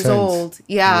 6 years old.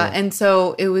 Yeah, and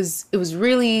so it was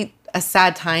really a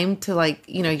sad time to, like,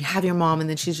 you know, you have your mom and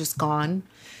then she's just gone.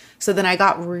 So then I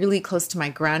got really close to my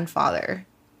grandfather,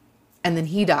 and then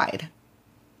he died.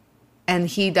 And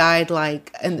he died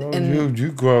like, and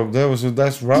you grew up.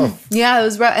 That's rough. Yeah, it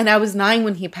was rough. And I was 9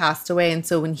 when he passed away, and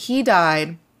so when he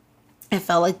died, it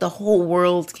felt like the whole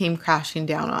world came crashing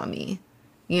down on me.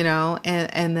 You know,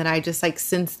 and then I just, like,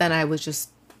 since then I was just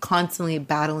constantly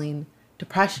battling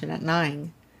depression at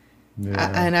 9.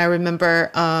 Yeah. And I remember,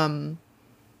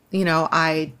 you know,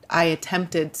 I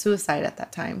attempted suicide at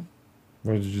that time.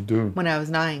 What did you do? When I was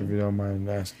 9. If you don't mind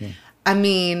asking. I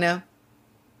mean,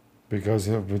 because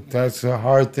that's a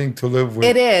hard thing to live with.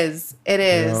 It is. It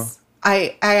is. You know?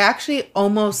 I actually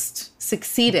almost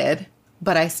succeeded,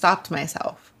 but I stopped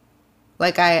myself.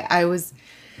 Like, I was...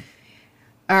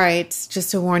 All right,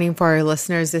 just a warning for our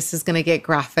listeners. This is going to get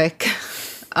graphic.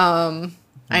 I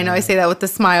know I say that with a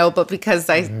smile, but because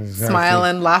I smile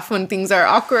and laugh when things are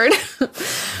awkward.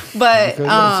 But it's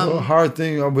a hard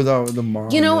thing without the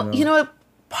mom. You know what?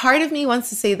 Part of me wants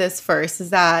to say this first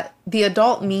is that the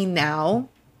adult me now,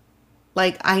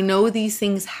 like, I know these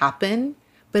things happen,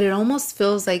 but it almost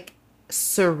feels like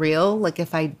surreal, like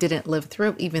if I didn't live through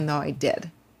it, even though I did.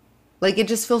 Like, it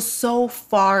just feels so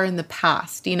far in the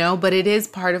past, you know, but it is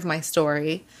part of my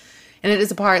story. And it is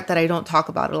a part that I don't talk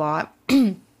about a lot.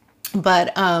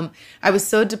 But I was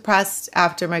so depressed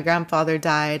after my grandfather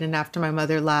died and after my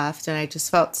mother left. And I just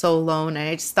felt so alone. And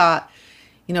I just thought,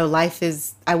 you know,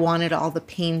 I wanted all the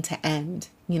pain to end.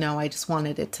 You know, I just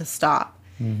wanted it to stop.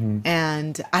 Mm-hmm.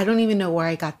 And I don't even know where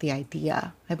I got the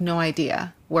idea. I have no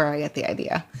idea where I got the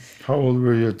idea. How old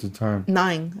were you at the time?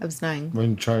 9. I was 9.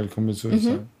 When you tried to commit suicide?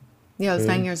 Mm-hmm. Yeah, I was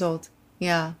 9 years old.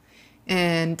 Yeah.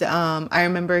 And I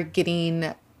remember getting,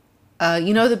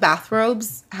 you know, the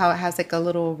bathrobes, how it has like a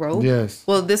little rope? Yes.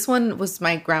 Well, this one was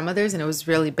my grandmother's and it was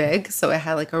really big. So it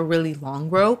had like a really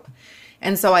long rope.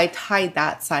 And so I tied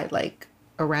that side like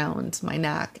around my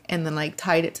neck and then like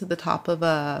tied it to the top of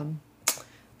a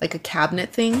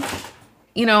cabinet thing.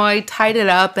 You know, I tied it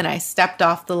up and I stepped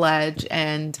off the ledge,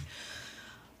 and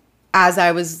as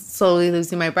I was slowly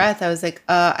losing my breath, I was like,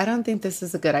 I don't think this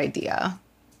is a good idea.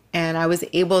 And I was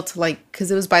able to, like,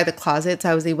 because it was by the closet, so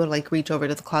I was able to, like, reach over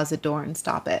to the closet door and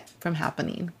stop it from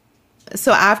happening.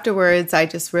 So afterwards, I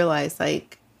just realized,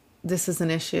 like, this is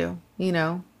an issue, you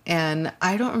know? And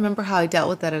I don't remember how I dealt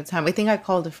with that at the time. I think I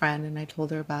called a friend and I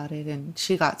told her about it, and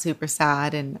she got super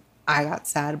sad and I got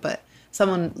sad, but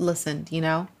someone listened, you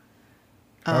know?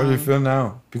 How do you feel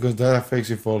now? Because that affects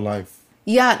you for life.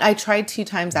 Yeah, I tried 2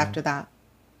 times after that.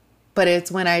 But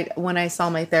it's when I saw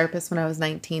my therapist when I was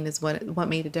 19 is what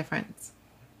made a difference.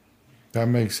 That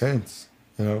makes sense.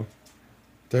 You know,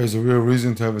 there's a real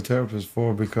reason to have a therapist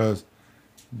for, because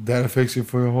that affects you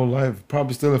for your whole life.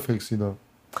 Probably still affects you though.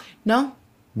 No.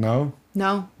 No?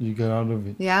 No. You get out of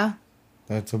it. Yeah.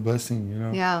 That's a blessing, you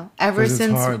know. Yeah. Ever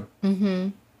since. It's hard. Mm-hmm.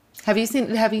 Have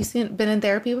you been in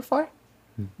therapy before?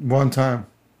 One time.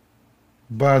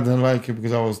 But I didn't like it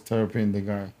because I was therapying the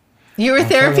guy. You were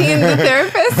therapying the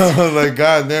therapist? I was like,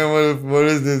 God damn, what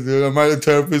is this, dude? Am I the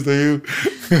therapist or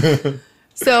you?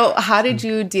 So how did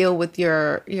you deal with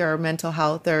your mental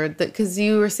health? Because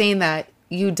you were saying that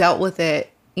you dealt with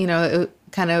it, you know,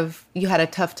 you had a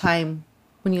tough time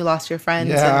when you lost your friends.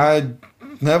 Yeah, I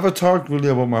never talked really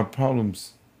about my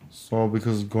problems. So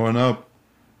because growing up,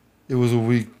 it was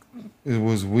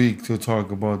weak to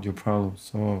talk about your problems.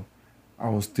 So I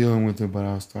was dealing with it, but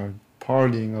I started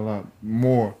partying a lot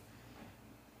more.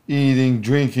 Eating,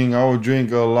 drinking, I would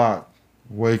drink a lot.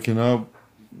 Waking up,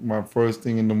 my first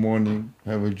thing in the morning,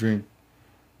 have a drink,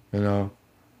 you know,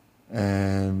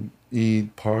 and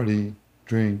eat, party,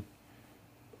 drink.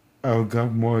 I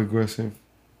got more aggressive.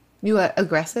 You were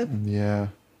aggressive? Yeah.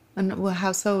 And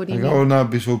how so? What do you mean? I would not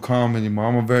be so calm anymore.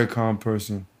 I'm a very calm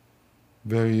person.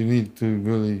 You need to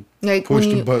really push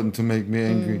the button to make me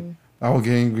angry. I would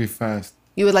get angry fast.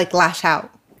 You would like lash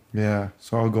out. Yeah,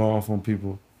 so I'll go off on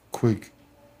people quick.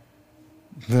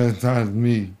 That's not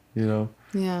me, you know.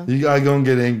 Yeah. I don't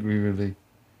get angry really.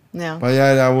 Yeah. But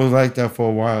yeah, I was like that for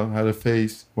a while. I had a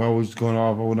phase where I was going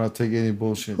off. I would not take any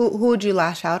bullshit. Who would you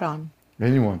lash out on?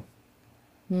 Anyone.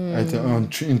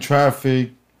 In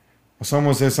traffic,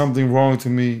 someone said something wrong to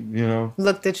me, you know.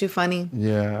 Looked at you funny.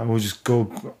 Yeah, I would just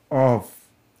go off.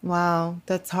 Wow,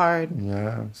 that's hard.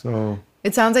 Yeah, so.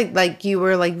 It sounds like you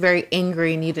were like very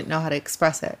angry and you didn't know how to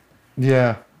express it.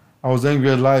 Yeah, I was angry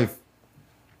at life.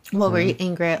 What were you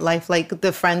angry at life? Like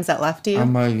the friends that left you?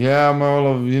 I'm like, yeah, I'm all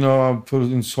of, you know, I put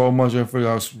in so much effort.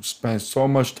 I spent so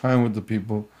much time with the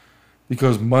people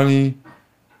because money,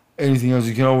 anything else,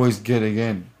 you can always get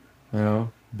again, you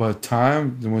know. But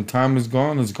time, when time is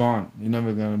gone, it's gone. You're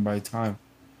never going to buy time.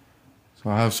 So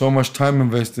I have so much time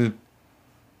invested.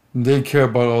 And they care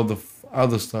about all the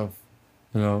other stuff,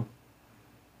 you know.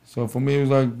 So for me, it was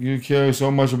like, you care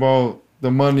so much about the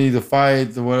money, the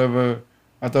fight, the whatever.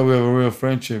 I thought we have a real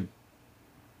friendship.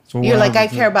 So you're like, I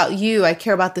care about you. I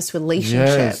care about this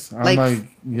relationship. Yes, I'm like,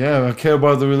 yeah, I care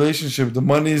about the relationship. The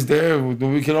money is there.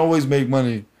 We can always make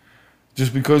money.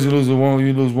 Just because you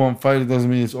lose one fight, it doesn't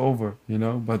mean it's over, you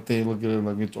know? But they look at it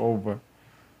like it's over.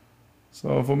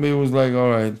 So for me, it was like,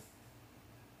 all right.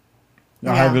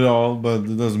 I have it all, but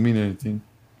it doesn't mean anything.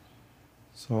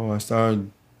 So I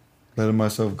started letting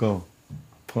myself go.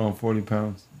 Put on 40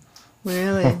 pounds.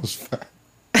 Really? I was fat.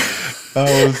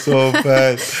 I was so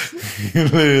fat.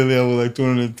 Literally, I was like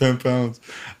 210 pounds.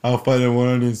 I was fighting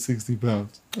 160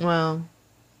 pounds. Wow.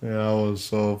 Yeah, I was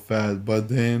so fat. But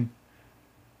then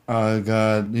I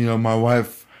got, you know, my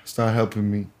wife started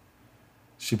helping me.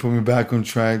 She put me back on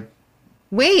track.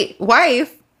 Wait,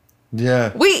 wife?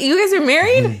 Yeah. Wait, you guys are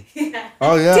married? Yeah.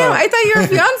 Oh, yeah. Damn, I thought you were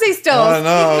fiance still. Oh,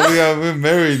 no, we're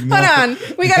married now. Hold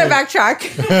on. We got to backtrack.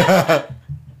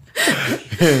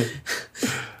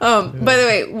 By the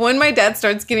way, when my dad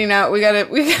starts getting out, we gotta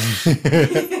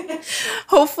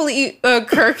hopefully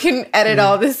Kirk can edit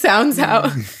all the sounds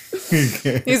out.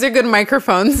 These are good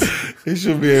microphones. He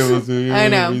should be able to. I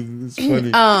know. It's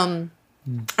funny.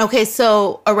 Okay,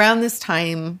 so around this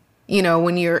time, you know,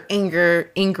 when you're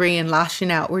angry and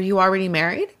lashing out, were you already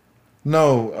married?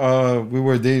 No, we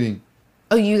were dating.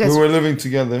 Oh, you guys. We were living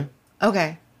together.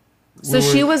 Okay. So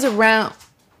she was around.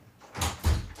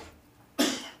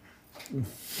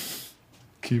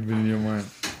 Keep it in your mind.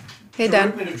 Hey,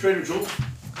 Dad. Trader Joe's.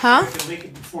 Huh? I can make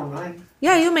it before 9.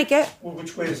 Yeah, you'll make it. Well,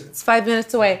 which way is it? It's 5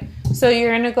 minutes away. So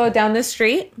you're going to go down this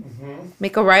street,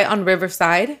 make a right on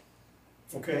Riverside.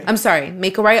 Okay. I'm sorry,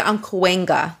 make a right on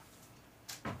Cahuenga,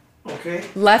 Okay.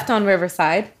 left on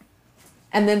Riverside,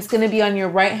 and then it's going to be on your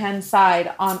right-hand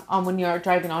side on when you're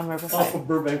driving on Riverside. Off of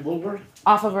Burbank Boulevard?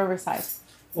 Off of Riverside.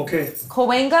 Okay.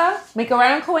 Cahuenga, make a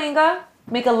right on Cahuenga,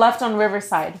 make a left on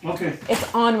Riverside. Okay.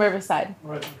 It's on Riverside.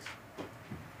 All right.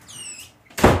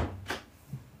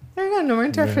 There you go, no more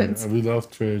interruptions. Yeah, we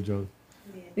love Trader Joe's.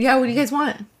 Yeah, what do you guys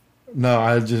want?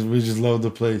 No, we just love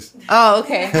the place. Oh,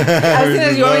 okay. I was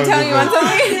gonna, you want me to tell you want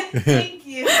something? Thank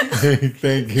you.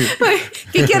 Thank you.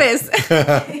 ¿Qué quieres?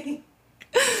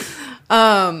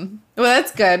 Well,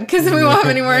 that's good because we won't have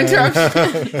any more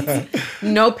interruptions.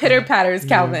 No pitter patters,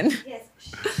 Calvin. Yes.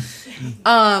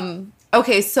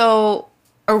 Okay, so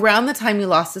around the time you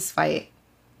lost this fight,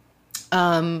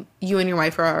 you and your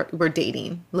wife were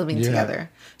dating, living together.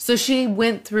 So she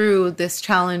went through this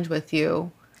challenge with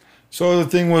you. So the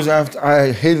thing was, after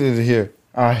I hated it here.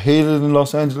 I hated it in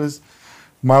Los Angeles.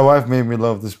 My wife made me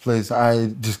love this place. I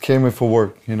just came in for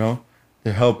work, you know.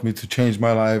 It helped me to change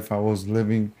my life. I was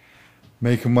living,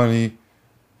 making money,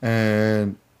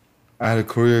 and I had a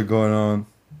career going on.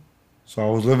 So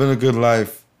I was living a good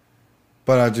life,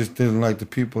 but I just didn't like the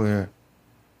people here.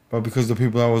 But because the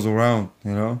people I was around,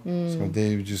 you know, so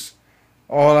they just,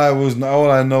 all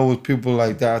I know was people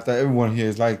like that. I thought everyone here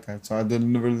is like that, so I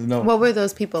didn't really know. What were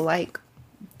those people like?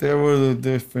 They were the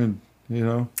different, you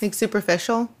know. Like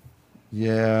superficial?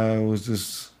 Yeah, it was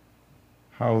just,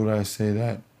 how would I say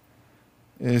that?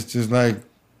 It's just like,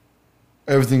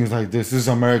 everything is like this. This is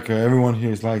America. Everyone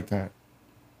here is like that.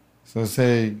 So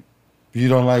say, if you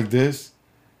don't like this,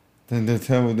 then they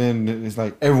tell me, then it's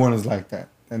like, everyone is like that.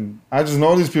 And I just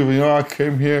know these people, you know, I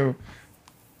came here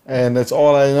and that's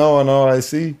all I know and all I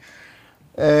see.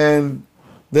 And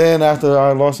then after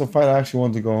I lost the fight, I actually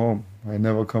wanted to go home. I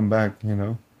never come back, you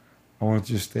know. I wanted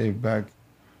to just stay back.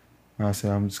 And I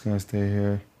said, I'm just going to stay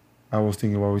here. I was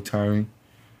thinking about retiring.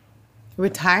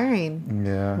 Retiring?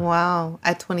 Yeah. Wow.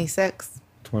 At 26?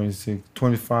 26,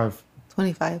 25.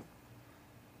 25.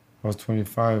 I was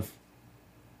 25.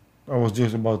 I was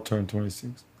just about to turn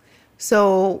 26.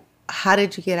 So how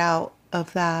did you get out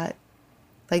of that?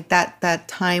 Like that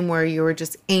time where you were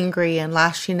just angry and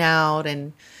lashing out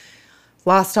and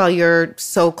lost all your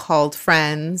so-called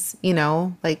friends, you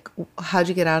know? Like, how'd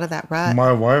you get out of that rut?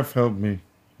 My wife helped me,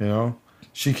 you know?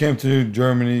 She came to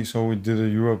Germany, so we did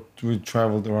we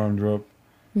traveled around Europe.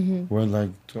 Went like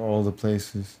to all the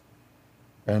places.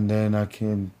 And then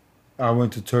I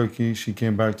went to Turkey. She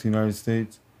came back to the United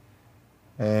States.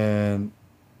 And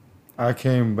I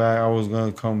came back. I was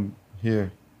going to come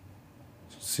here.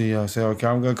 See, I said, okay,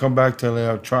 I'm going to come back to LA.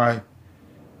 I'll try.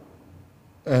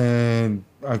 And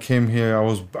I came here.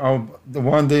 The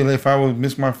one day, if I would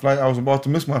miss my flight, I was about to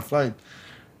miss my flight.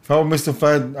 If I would miss the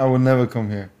flight, I would never come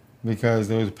here because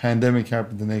there was a pandemic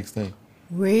happened the next day.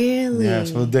 Really? Yeah,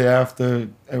 so the day after,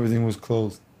 everything was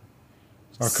closed.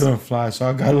 So I couldn't fly, so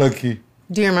I got lucky.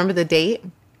 Do you remember the date?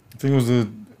 I think it was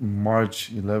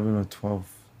March 11 or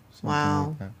 12. Wow.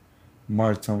 Like that.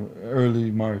 March, early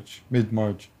March,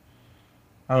 mid-March.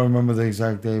 I don't remember the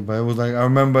exact day, but it was like, I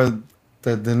remember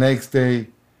that the next day,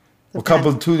 a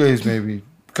couple, 2 days maybe,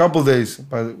 a couple days,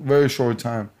 but a very short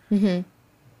time. Mm-hmm.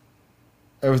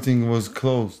 Everything was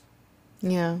closed.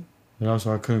 Yeah.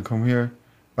 So I couldn't come here.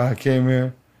 But I came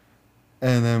here,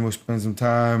 and then we spent some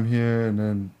time here, and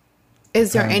then...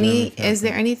 Is there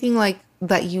anything like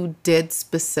that you did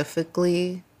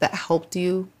specifically that helped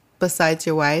you besides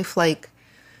your wife? Like,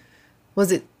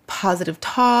 was it positive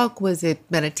talk? Was it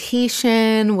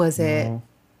meditation? Was it... No.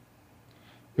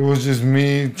 It was just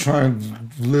me trying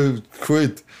to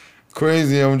quit.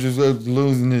 Crazy, I'm just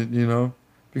losing it,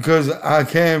 Because I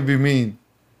can't be mean.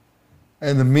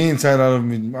 And the mean side of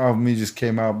me just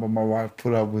came out, but my wife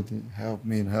put up with it, helped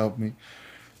me.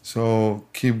 So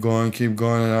keep going.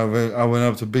 And I went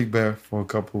up to Big Bear for a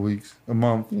couple of weeks, a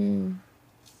month,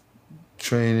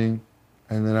 training.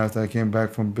 And then after I came back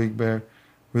from Big Bear,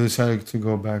 we decided to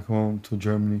go back home to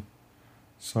Germany.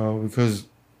 So because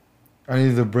I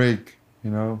needed a break, I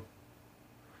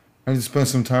need to spend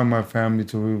some time with my family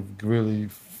to really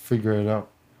figure it out.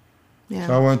 Yeah.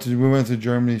 So we went to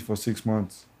Germany for 6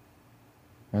 months.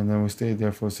 And then we stayed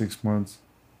there for 6 months.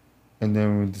 And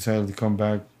then we decided to come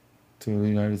back to the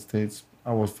United States.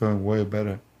 I was feeling way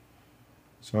better.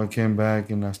 So I came back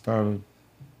and I started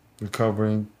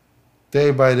recovering.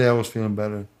 Day by day, I was feeling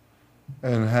better.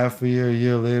 And half a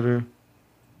year later,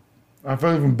 I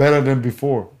felt even better than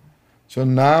before. So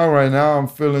right now, I'm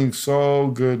feeling so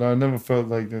good. I never felt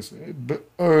like this. But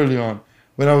early on,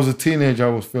 when I was a teenager, I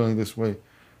was feeling this way.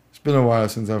 It's been a while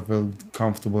since I felt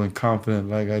comfortable and confident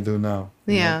like I do now.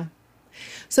 Yeah.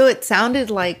 So it sounded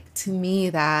like to me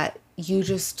that you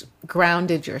just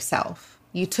grounded yourself.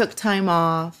 You took time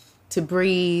off to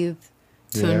breathe,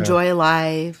 to enjoy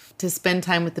life, to spend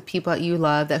time with the people that you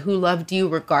love, who loved you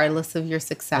regardless of your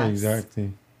success.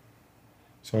 Exactly.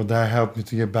 So that helped me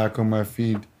to get back on my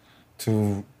feet,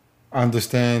 to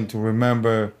understand, to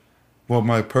remember what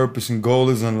my purpose and goal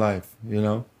is in life,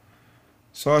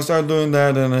 So I started doing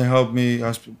that, and it helped me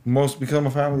become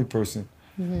a family person.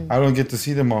 Mm-hmm. I don't get to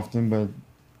see them often, but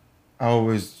I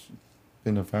always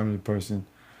been a family person.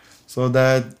 So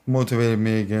that motivated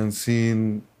me again,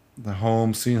 seeing the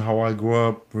home, seeing how I grew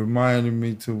up, reminded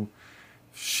me to,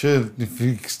 if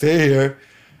you stay here,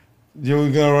 you're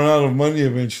going to run out of money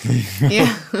eventually.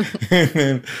 Yeah. And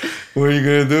then what are you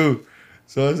going to do?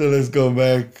 So I said, let's go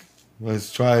back.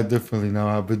 Let's try it differently now.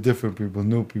 I'll be different people,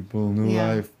 new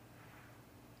life.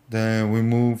 Then we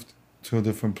moved to a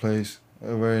different place,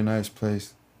 a very nice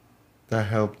place. That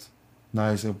helped.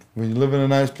 Nice. When you live in a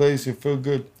nice place, you feel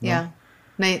good. Yeah.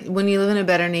 When you live in a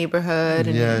better neighborhood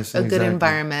and a good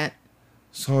environment.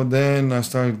 So then I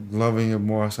started loving it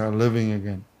more. I started living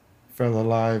again. Felt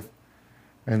alive.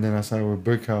 And then I started with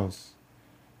Brick House.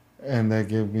 And that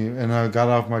gave me... And I got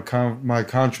off my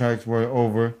contracts were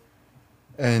over.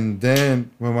 And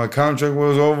then when my contract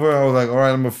was over, I was like, all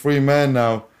right, I'm a free man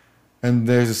now. And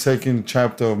there's a second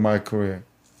chapter of my career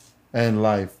and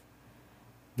life.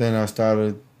 Then I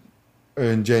started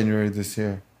in January this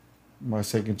year, my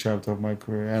second chapter of my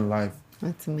career and life.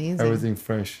 That's amazing. Everything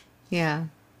fresh. Yeah.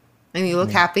 And you look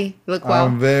happy? You look well?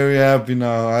 I'm very happy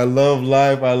now. I love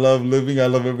life. I love living. I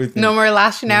love everything. No more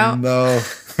lashing out? No.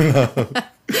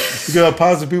 Because I have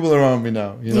positive people around me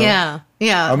now. Yeah.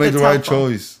 Yeah. I made the right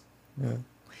choice. Yeah.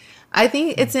 I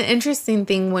think it's an interesting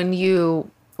thing when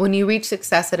you reach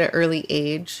success at an early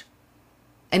age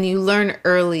and you learn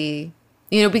early,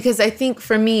 because I think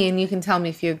for me, and you can tell me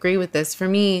if you agree with this, for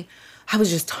me, I was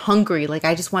just hungry. Like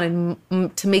I just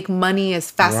wanted to make money as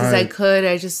fast as I could.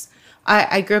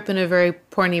 I grew up in a very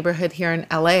poor neighborhood here in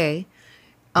LA.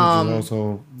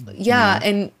 Also,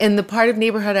 and the part of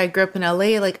neighborhood I grew up in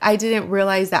LA, like I didn't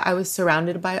realize that I was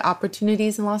surrounded by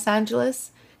opportunities in Los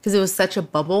Angeles because it was such a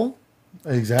bubble.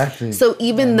 Exactly. So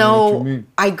even though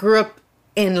I grew up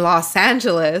in Los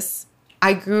Angeles,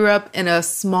 I grew up in a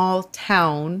small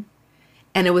town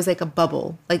and it was like a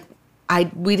bubble. Like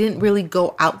we didn't really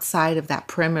go outside of that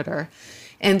perimeter.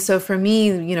 And so for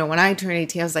me, when I turned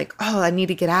 18, I was like, oh, I need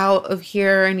to get out of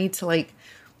here. I need to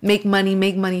make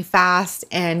money fast,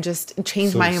 and just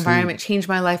change my Succeed. environment, change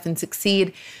my life, and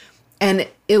succeed. And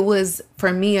it was,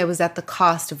 for me, it was at the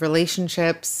cost of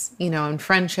relationships, and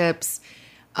friendships,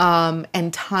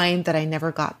 and time that I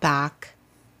never got back.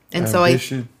 And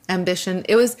ambition.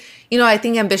 It was, I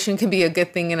think ambition can be a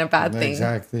good thing and a bad thing.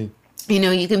 Exactly.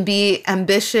 You can be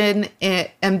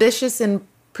ambitious in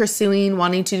pursuing,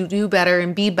 wanting to do better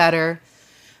and be better.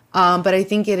 But I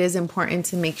think it is important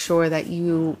to make sure that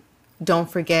you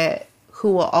don't forget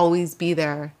who will always be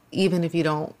there, even if you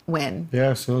don't win.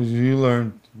 Yeah, so you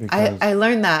learned. I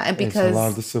learned that. And because it's a lot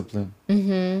of discipline.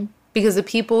 Mm-hmm. Because the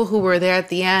people who were there at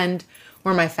the end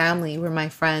were my family, were my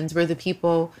friends, were the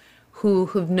people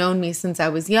who've known me since I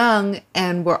was young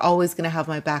and were always going to have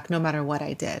my back no matter what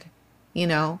I did,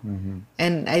 Mm-hmm.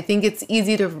 And I think it's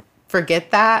easy to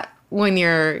forget that when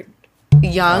you're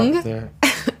young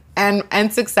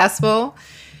and successful,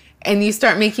 and you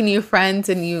start making new friends,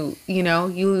 and you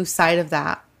lose sight of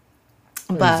that.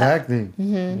 But, exactly.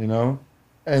 Mm-hmm.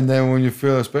 And then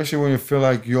especially when you feel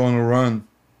like you're on a run,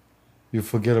 you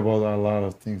forget about a lot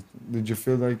of things. Did you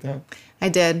feel like that? I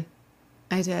did.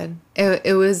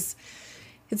 It's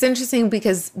interesting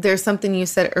because there's something you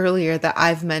said earlier that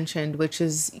I've mentioned, which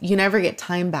is you never get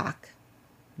time back.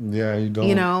 Yeah, you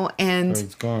don't. And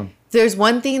it's gone. There's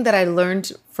one thing that I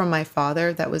learned from my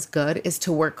father that was good, is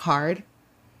to work hard.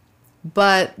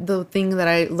 But the thing that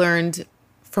I learned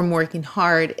from working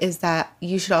hard is that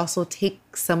you should also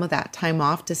take some of that time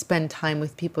off to spend time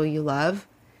with people you love,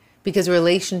 because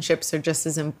relationships are just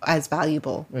as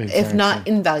valuable, if not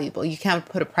invaluable. You can't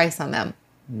put a price on them.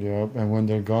 Yep, and when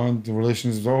they're gone, the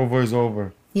relationship is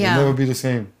over. Yeah. It'll never be the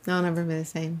same. They'll never be the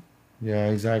same. Yeah,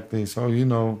 exactly. So,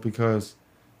 because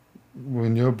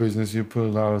when your business, you put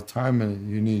a lot of time in it.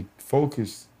 You need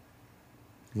focus.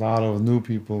 A lot of new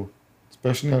people,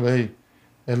 especially in LA.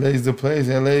 LA is the place.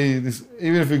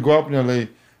 Even if you grow up in LA,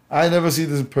 I never see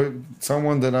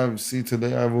someone that I see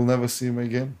today. I will never see him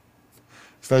again.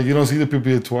 It's like you don't see the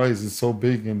people here twice. It's so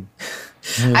big and.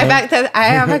 I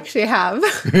actually have.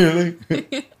 Really?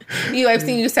 I've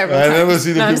seen you several times. I never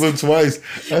see the people twice.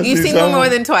 You've seen me more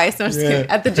than twice. No, I'm just kidding.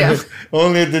 At the gym.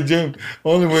 Only at the gym.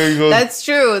 Only where you go. That's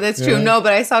true. No,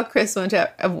 but I saw Chris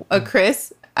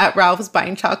Chris at Ralph's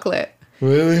buying chocolate.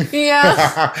 Really?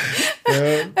 Yeah.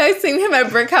 I seen him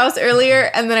at Brick House earlier,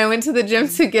 and then I went to the gym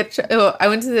to get. I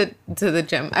went to the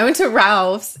gym. I went to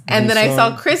Ralph's, and then I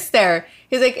saw Chris there.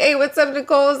 He's like, "Hey, what's up,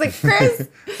 Nicole?" I was like, "Chris."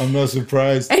 I'm not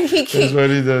surprised. And he came. That's what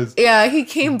he does. Yeah, he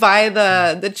came by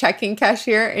the checking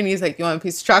cashier, and he's like, "You want a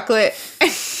piece of chocolate?"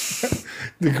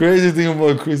 The crazy thing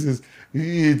about Chris is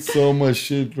he eats so much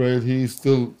shit, right? He's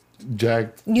still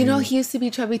jacked. He used to be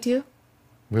chubby too.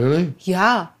 Really?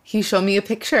 Yeah, he showed me a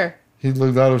picture. He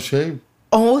looked out of shape.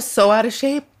 Oh, so out of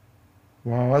shape.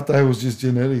 Wow, I thought it was just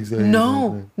genetics.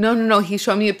 No. He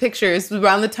showed me a picture. It's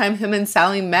around the time him and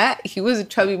Sally met. He was a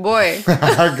chubby boy.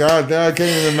 God, I can't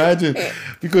even imagine.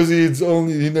 Because he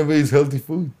never eats healthy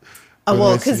food. Oh,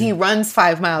 well, because he runs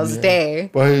 5 miles a day.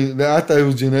 But I thought it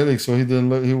was genetics, so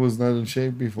he was not in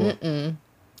shape before.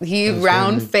 He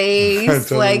round face,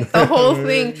 like the whole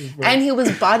thing. And he was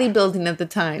bodybuilding at the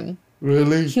time.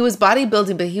 Really? He was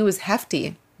bodybuilding, but he was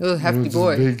hefty. He was a hefty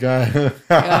boy. Big guy.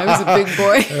 Yeah, he was a big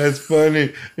boy. That's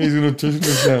funny. He's a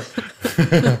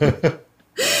nutritionist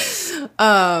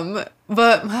now.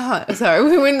 But sorry,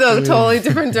 we went in a totally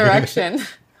different direction.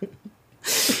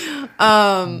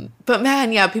 But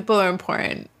man, yeah, people are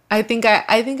important. I think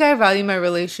I value my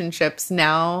relationships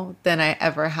now than I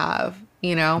ever have.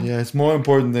 Yeah, it's more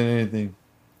important than anything.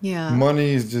 Yeah.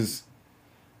 Money is just.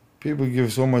 People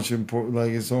give so much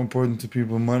it's so important to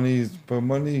people. Money is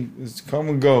come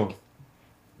and go.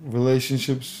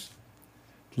 Relationships,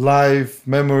 life,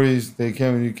 memories, you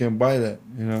can't buy that,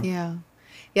 Yeah.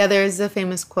 Yeah, there's a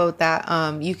famous quote that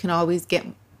you can always get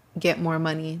more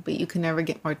money, but you can never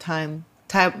get more time.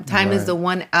 Time is the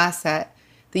one asset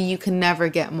that you can never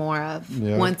get more of.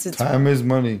 Yeah. Time is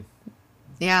money.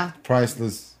 Yeah.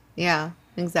 Priceless. Yeah,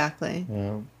 exactly.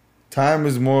 Yeah. Time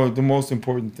is the most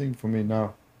important thing for me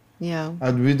now. Yeah.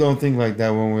 We don't think like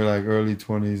that when we're like early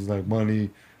 20s, like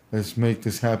money, let's make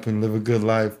this happen, live a good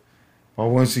life. But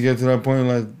once you get to that point,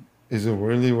 like, is it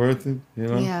really worth it?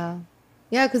 Yeah.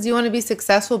 Yeah, because you want to be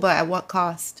successful, but at what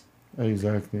cost?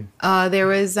 Exactly. There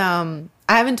was, I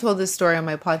haven't told this story on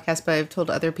my podcast, but I've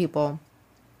told other people.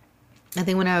 I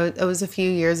think when it was a few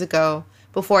years ago,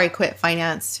 before I quit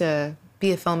finance to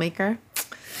be a filmmaker.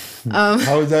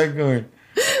 How is that going?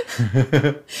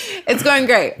 It's going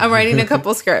great. I'm writing a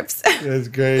couple scripts. That's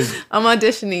great. I'm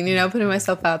auditioning, putting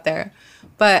myself out there.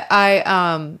 But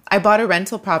I bought a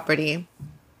rental property,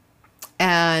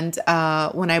 and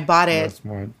when I bought it, That's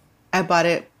smart. I bought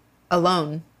it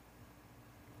alone.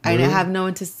 I Really? didn't have no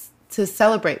one to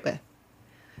celebrate with.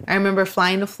 I remember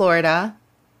flying to Florida.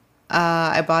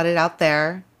 I bought it out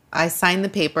there. I signed the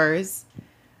papers.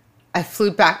 I flew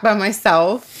back by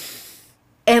myself.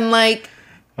 And like,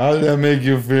 How did that make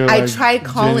you feel? I like, tried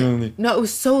calling. genuinely? No, it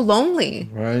was so lonely.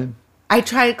 Right? I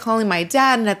tried calling my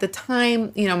dad. And at the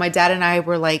time, you know, my dad and I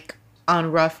were like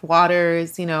on rough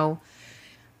waters, you know.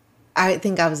 I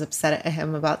think I was upset at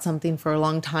him about something for a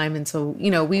long time. And so, you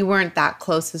know, we weren't that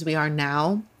close as we are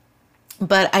now.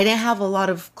 But I didn't have a lot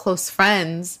of close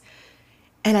friends.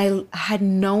 And I had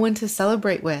no one to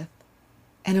celebrate with.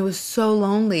 And it was so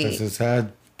lonely. That's the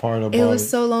sad part about it. It was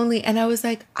so lonely. And I was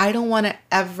like, I don't want to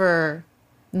ever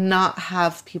not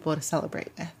have people to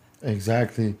celebrate with.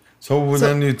 Exactly. So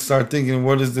then you start thinking,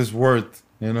 what is this worth?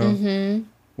 You know? Mm-hmm.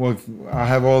 Well, I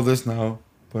have all this now,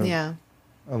 but Yeah.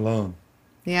 alone.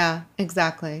 Yeah,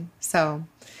 exactly. So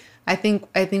I think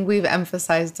we've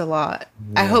emphasized a lot.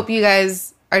 Yeah. I hope you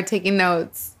guys are taking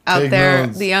notes out Take there.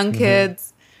 notes. The young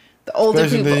kids, the older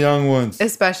Especially people. the young ones.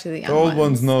 Especially the young The old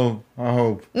ones know, I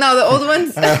hope. No, the old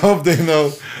ones, I hope they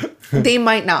know. they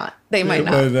might not. They might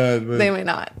not. But They might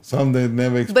not. some they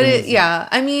never But experienced. yeah,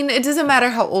 I mean, it doesn't matter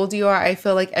how old you are. I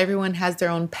feel like everyone has their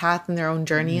own path and their own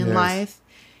journey in Yes. life.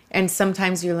 And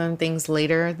sometimes you learn things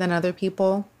later than other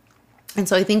people. And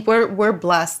so I think we're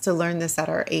blessed to learn this at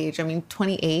our age. I mean,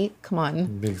 28, come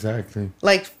on. Exactly.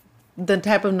 Like the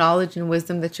type of knowledge and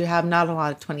wisdom that you have, not a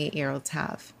lot of 28-year-olds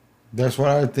have. That's what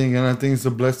I think, and I think it's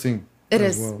a blessing. It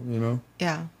as is. well, you know.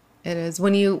 Yeah, it is.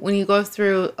 When you go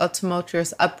through a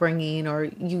tumultuous upbringing, or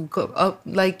you go up,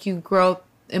 like you grow up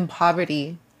in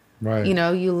poverty, Right. you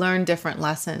know, you learn different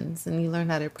lessons and you learn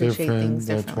how to appreciate things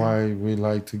That's differently. why we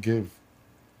like to give.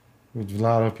 With a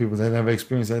lot of people that never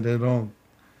experienced that, they don't.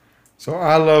 So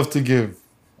I love to give.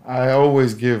 I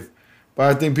always give.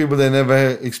 But I think people that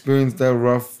never experienced that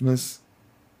roughness,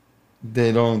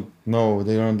 they don't know,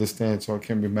 they don't understand. So I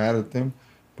can't be mad at them,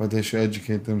 but they should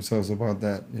educate themselves about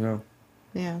that, you know?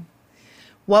 Yeah.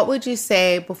 What would you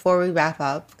say before we wrap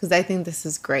up? Because I think this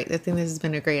is great. I think this has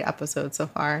been a great episode so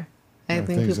far. I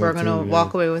think people so are going to too, yeah.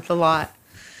 walk away with a lot.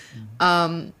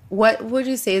 What would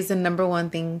you say is the number one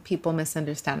thing people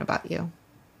misunderstand about you?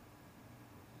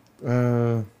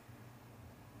 That's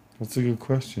a good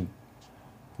question.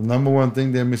 The number one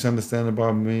thing they misunderstand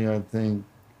about me, I think,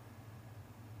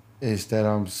 is that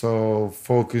I'm so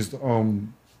focused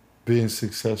on being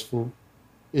successful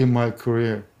in my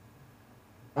career.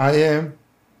 I am.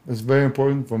 It's very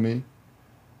important for me.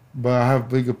 But I have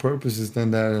bigger purposes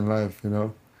than that in life, you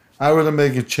know. I rather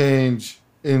make a change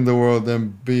in the world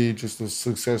than be just a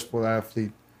successful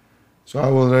athlete. So I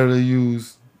will rather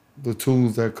use the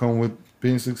tools that come with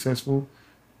being successful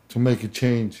to make a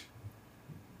change.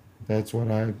 That's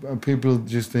what people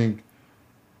just think,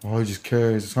 oh, he just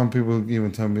cares. Some people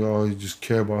even tell me, oh, you just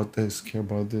care about this.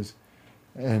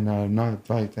 And I'm not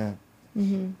like that.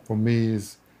 Mm-hmm. For me,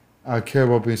 I care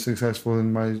about being successful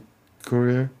in my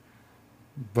career,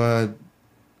 but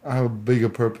I have a bigger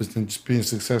purpose than just being a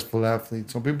successful athlete.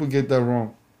 Some people get that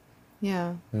wrong.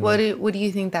 Yeah. Yeah. What do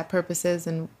you think that purpose is,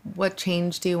 and what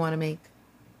change do you want to make?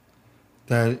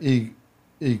 That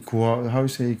how you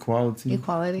say equality?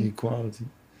 Equality. Equality.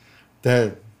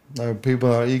 That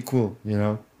people are equal, you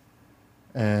know,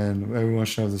 and everyone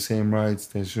should have the same rights.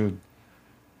 They should,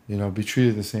 you know, be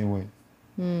treated the same way.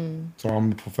 So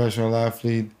I'm a professional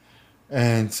athlete,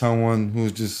 and someone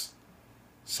who's just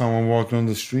someone walking on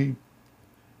the street.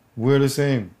 We're the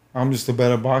same. I'm just a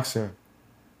better boxer.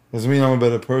 Doesn't mean I'm a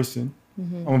better person.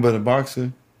 Mm-hmm. I'm a better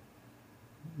boxer.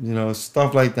 You know,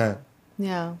 stuff like that.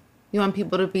 Yeah. You want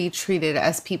people to be treated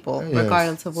as people, Yes,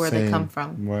 regardless of where they same, come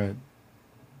from. Right.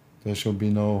 There should be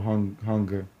no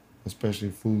hunger, especially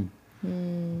food.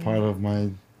 Part of my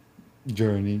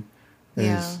journey is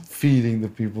Yeah. feeding the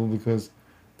people, because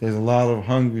there's a lot of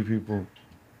hungry people.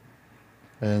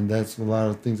 And that's a lot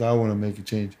of things I want to make a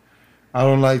change. I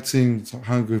don't like seeing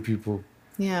hungry people,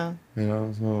 Yeah. you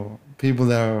know. So people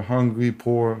that are hungry,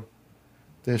 poor,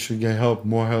 they should get help,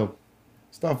 more help.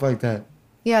 Stuff like that.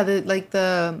 Yeah,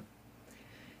 the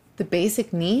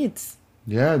basic needs.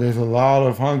 Yeah, there's a lot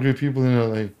of hungry people in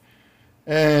LA.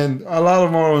 And a lot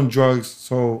of them are on drugs,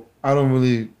 so I don't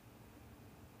really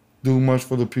do much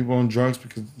for the people on drugs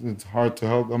because it's hard to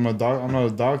help. I'm not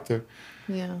a doctor.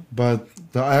 Yeah. But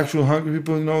the actual hungry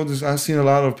people, you know, I've seen a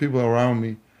lot of people around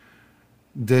me.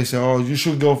 They say, oh, you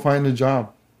should go find a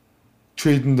job.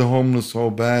 Treating the homeless so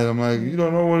bad. I'm like, you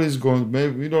don't know what he's going,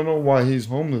 maybe you don't know why he's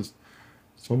homeless.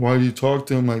 So why do you talk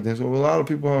to him like that? So a lot of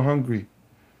people are hungry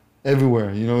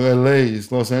everywhere. You know, LA,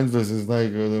 Los Angeles is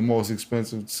like the most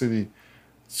expensive city,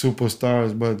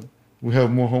 superstars. But We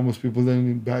have more homeless people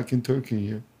than back in Turkey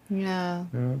here. Yeah.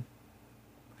 Yeah.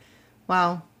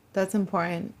 Wow. That's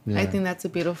important. Yeah. I think that's a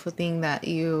beautiful thing I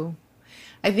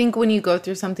think when you go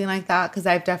through something like that, because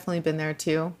I've definitely been there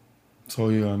too. So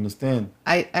you understand.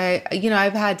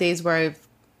 I've had days where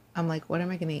I'm like, what am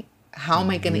I going to eat? How am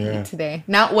I going to eat today?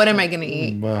 Not what am I going to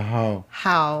eat? But how?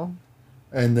 How?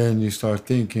 And then you start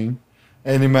thinking.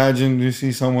 And imagine you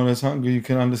see someone that's hungry, you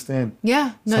can understand.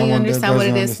 Yeah. No, Someone you understand that what it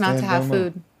doesn't is not to have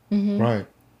understand, food. Mm-hmm. Right.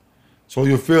 So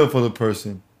you feel for the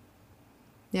person.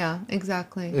 Yeah,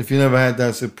 exactly. If you never had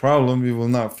that problem, you will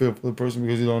not feel for the person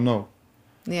because you don't know.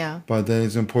 Yeah. But then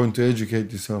it's important to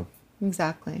educate yourself.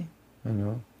 Exactly. You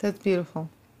know? That's beautiful.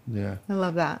 Yeah. I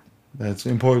love that. That's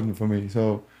important for me.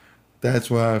 So that's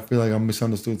why I feel like I'm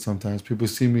misunderstood sometimes. People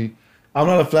see me. I'm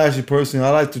not a flashy person. I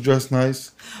like to dress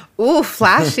nice. Ooh,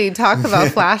 flashy. Talk about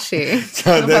flashy.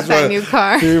 So about that new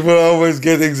car. People always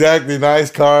get exactly nice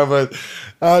car, but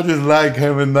I just like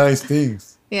having nice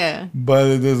things. Yeah. But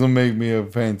it doesn't make me a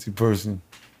fancy person.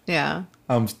 Yeah.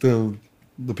 I'm still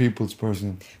the people's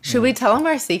person. Should we tell him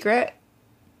our secret?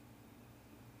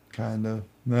 Kind of.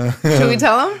 Should we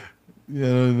tell him? Yeah, I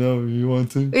don't know. You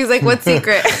want to? He's like, what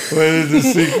secret? What is the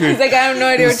secret? He's like, I have no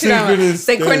idea what you're talking about. He's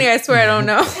like, Courtney, I swear I don't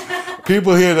know.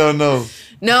 People here don't know.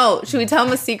 No, should we tell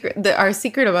him our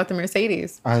secret about the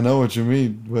Mercedes? I know what you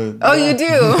mean, but... Oh, you do?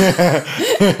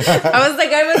 I was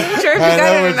like, I wasn't sure if you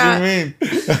got it or not. I know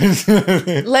what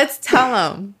you mean. Let's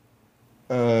tell him.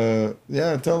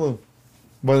 Yeah, tell him.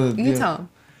 But You tell him.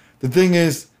 The thing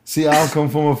is, see, I come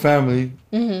from a family.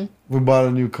 Mm-hmm. We bought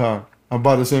a new car. I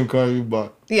bought the same car you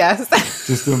bought. Yes.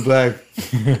 Just in black.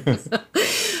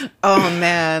 Oh,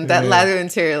 man. That leather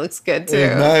interior looks good, too.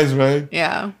 It's nice, right?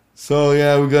 Yeah. So,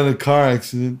 yeah, we got in a car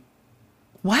accident.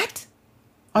 What?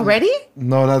 Already?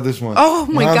 No, not this one. Oh,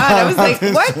 my God. I was like,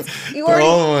 what? You the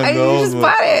old one. You just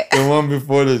bought it. The one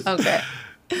before this. Okay.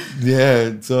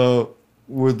 Yeah, so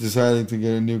we're deciding to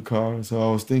get a new car. So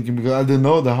I was thinking, because I didn't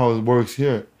know how it works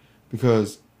here.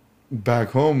 Because back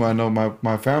home, I know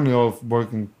my family all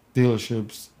work in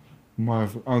dealerships. My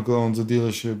uncle owns a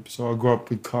dealership, so I grew up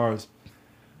with cars.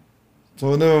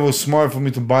 So it never was smart for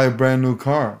me to buy a brand new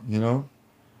car, you know?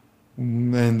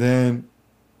 And then,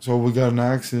 so we got in an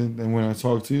accident, and when I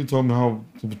talked to you, told me how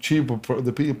cheap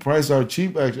the prices are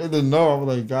cheap. Actually, I didn't know. I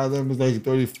was like, God, that was like a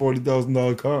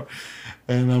 $30,000-$40,000 car,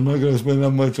 and I'm not gonna spend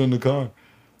that much on the car.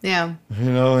 Yeah.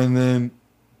 You know, and then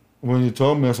when you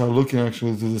told me, I started looking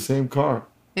actually to the same car.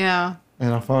 Yeah.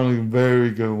 And I found a very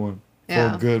good one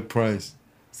for a good price.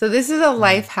 So this is a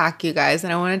life hack, you guys,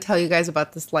 and I want to tell you guys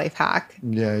about this life hack.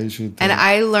 Yeah, you should. And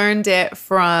I learned it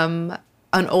from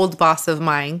an old boss of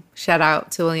mine. Shout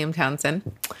out to William Townsend.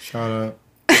 Shout out.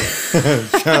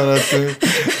 Shout out to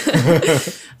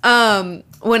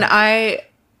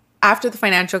after the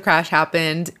financial crash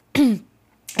happened and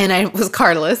I was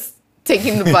carless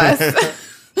taking the bus.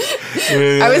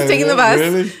 Really? I was taking the bus.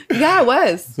 Really? Yeah, I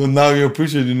was. So now you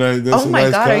appreciate it. That's oh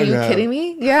my God, are you kidding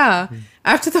me? Yeah.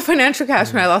 After the financial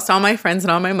crash, when I lost all my friends and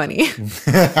all my money.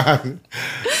 And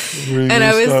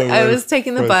I was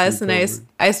taking the bus, and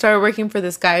I started working for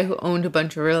this guy who owned a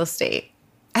bunch of real estate.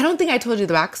 I don't think I told you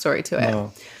the backstory to it.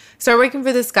 No. Started working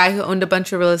for this guy who owned a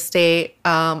bunch of real estate.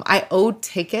 I owed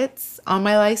tickets on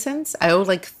my license. I owed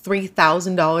like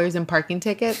 $3,000 in parking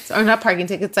tickets, or not parking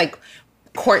tickets, like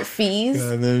court fees.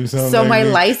 Yeah, so my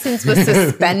license was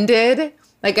suspended.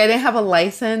 Like, I didn't have a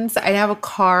license. I didn't have a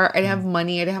car. I didn't have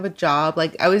money. I didn't have a job.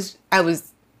 Like, I was,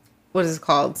 what is it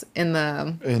called? In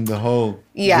the hole.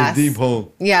 Yes. The deep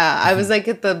hole. Yeah. I was like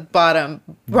at the bottom,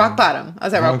 rock bottom. I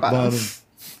was at rock bottom.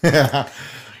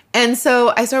 And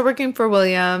so I started working for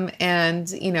William, and,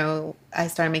 you know, I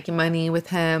started making money with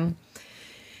him.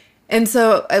 And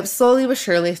so I slowly but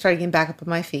surely started getting back up on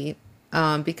my feet.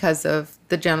 Because of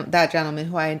that gentleman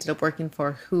who I ended up working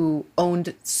for, who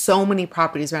owned so many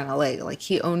properties around LA. Like,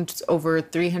 he owned over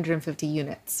 350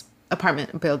 units,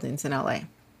 apartment buildings in LA.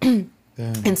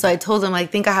 And so I told him, I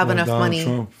think I have enough money.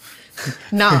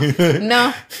 No, he's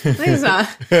not.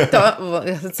 That's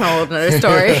a whole another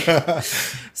story.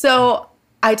 So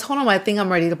I told him, I think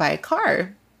I'm ready to buy a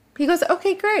car. He goes,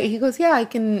 okay, great. He goes, yeah, I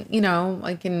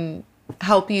can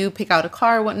help you pick out a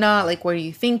car, whatnot. Like, what are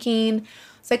you thinking?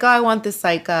 It's like, oh, I want this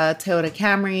like a Toyota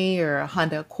Camry or a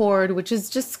Honda Accord, which is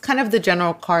just kind of the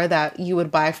general car that you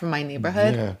would buy from my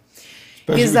neighborhood. Yeah.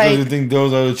 Especially because you think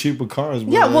those are the cheaper cars.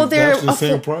 Yeah, well, they're the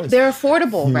same price. They're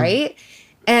affordable, right?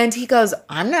 And he goes,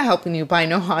 I'm not helping you buy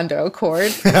no Honda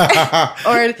Accord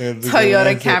or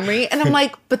Toyota Camry. And I'm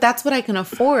like, but that's what I can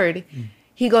afford.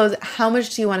 He goes, how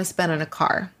much do you want to spend on a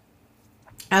car?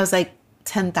 I was like,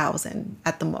 $10,000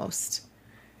 at the most.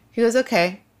 He goes,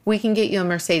 okay. We can get you a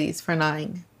Mercedes for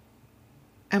 $9,000.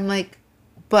 I'm like,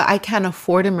 but I can't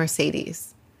afford a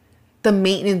Mercedes. The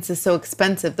maintenance is so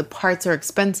expensive. The parts are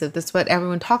expensive. That's what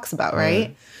everyone talks about,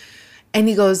 right? And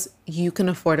he goes, you can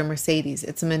afford a Mercedes.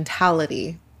 It's a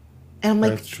mentality. And I'm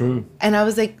like, That's true. And I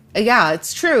was like, yeah,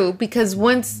 it's true. Because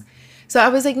so I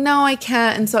was like, no, I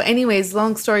can't. And so anyways,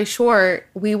 long story short,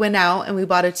 we went out and we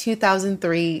bought a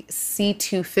 2003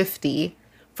 C250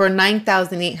 for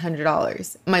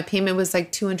 $9,800. My payment was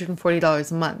like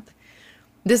 $240 a month.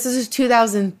 This is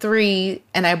 2003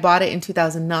 and I bought it in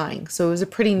 2009. So it was a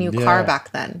pretty new car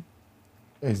back then.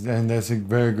 And that's a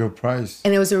very good price.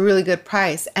 And it was a really good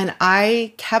price. And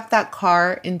I kept that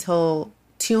car until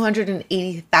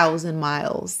 280,000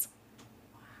 miles.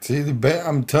 See,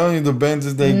 I'm telling you, the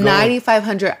Benzes, they go.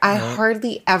 9,500. I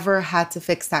hardly ever had to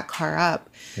fix that car up.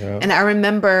 Yeah. And I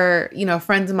remember,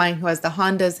 friends of mine who has the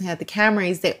Hondas and had the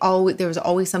Camrys, there was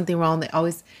always something wrong. They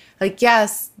always,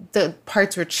 yes, the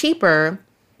parts were cheaper,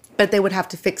 but they would have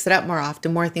to fix it up more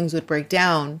often. More things would break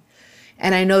down.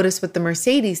 And I noticed with the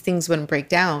Mercedes, things wouldn't break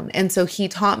down. And so he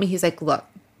taught me, he's like, look,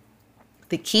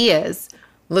 the key is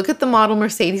look at the model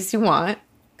Mercedes you want,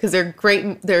 because they're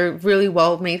great. They're really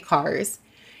well-made cars.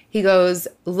 He goes,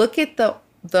 look at the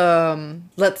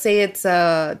let's say it's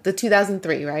the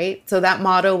 2003, right? So that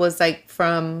model was like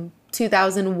from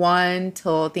 2001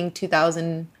 till I think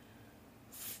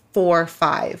 2004,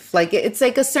 5. Like it's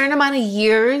like a certain amount of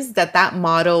years that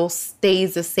model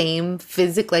stays the same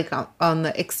physically, like on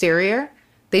the exterior.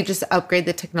 They just upgrade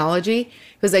the technology. He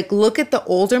was like, look at the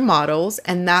older models,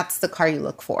 and that's the car you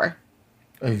look for.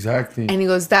 Exactly. And he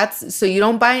goes, so you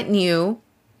don't buy it new,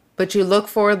 but you look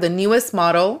for the newest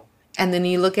model, and then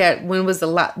you look at when was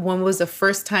the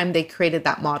first time they created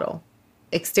that model,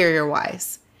 exterior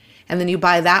wise, and then you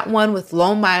buy that one with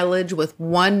low mileage with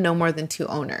no more than 2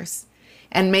 owners,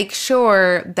 and make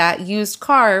sure that used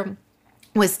car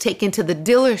was taken to the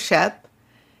dealership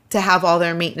to have all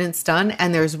their maintenance done,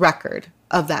 and there's record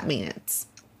of that maintenance.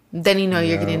 Then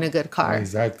you're getting a good car.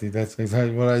 Exactly. That's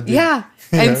exactly what I did. Yeah.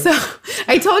 And so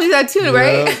I told you that too,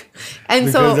 right? And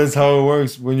because that's how it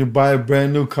works. When you buy a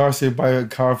brand new car, say buy a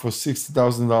car for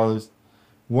 $60,000.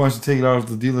 Once you take it out of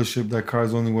the dealership, that car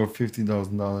is only worth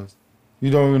 $50,000.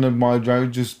 You don't even have my drive. You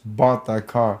just bought that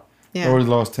car. Yeah. You already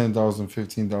lost $10,000,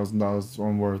 $15,000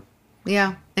 on worth.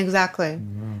 Yeah, exactly.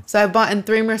 Yeah. So I bought in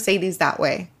 3 Mercedes that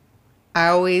way.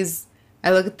 I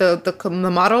look at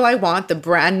the model I want, the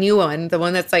brand new one, the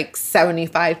one that's like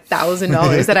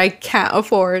 $75,000 that I can't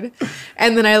afford.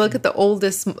 And then I look at the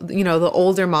oldest, the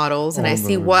older models, and I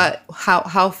see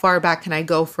how far back can I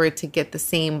go for it to get the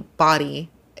same body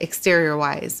exterior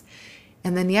wise.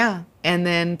 And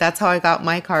then that's how I got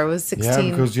my car. It was 16.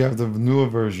 Yeah, because you have the newer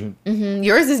version. Mm-hmm.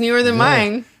 Yours is newer than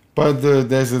mine. But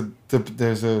there's a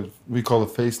we call it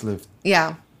facelift.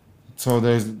 Yeah. So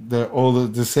there's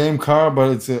the same car,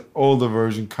 but it's an older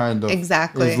version, kind of.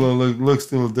 Exactly. It looks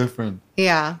still different.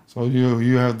 Yeah. So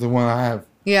you have the one I have.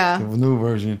 Yeah. The new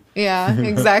version. Yeah,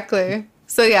 exactly.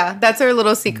 So that's our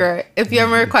little secret. If you have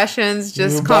more questions,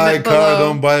 just comment below. Buy a car,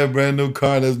 don't buy a brand new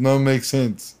car. That doesn't make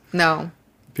sense. No.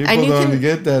 People don't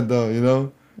get that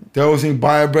though, They always think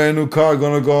buy a brand new car,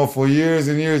 gonna go for years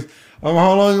and years. How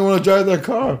long you want to drive that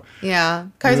car? Yeah.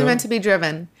 Cars are meant to be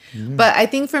driven. Mm-hmm. But I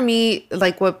think for me,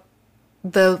 what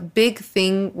the big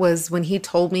thing was when he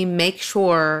told me, make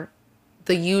sure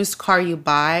the used car you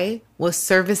buy was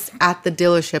serviced at the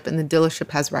dealership and the dealership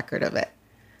has record of it.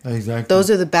 Exactly. Those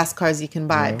are the best cars you can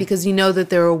buy because you know that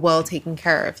they were well taken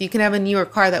care of. You can have a newer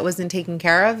car that wasn't taken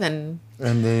care of and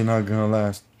they're not going to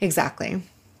last. Exactly.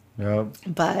 Yep.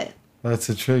 But that's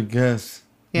a trick, yes.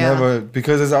 Yeah. Never,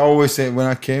 because as I always say, when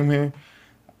I came here,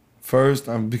 first,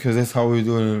 because that's how we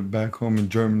do it back home in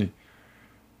Germany.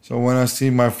 So when I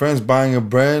see my friends buying a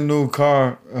brand new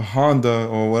car, a Honda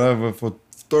or whatever, for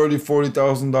 $30,000,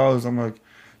 $40,000, I'm like,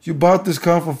 you bought this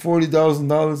car for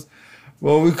 $40,000?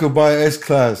 Well, we could buy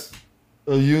S-Class,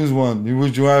 a used one. You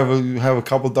would have a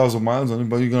couple thousand miles on it,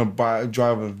 but you're gonna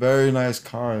drive a very nice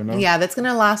car, Yeah, that's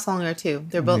gonna last longer too.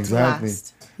 They're built to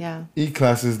last. Yeah.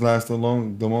 E-Classes last the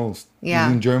most.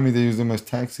 Yeah. In Germany, they use them as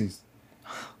taxis.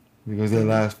 Because they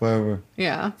last forever.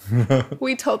 Yeah.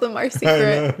 We told them our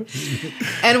secret.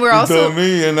 And we're also... You told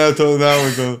me and I told Now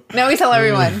we tell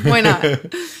everyone. Why not?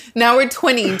 Now we're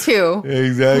twinning too.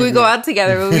 Exactly. We go out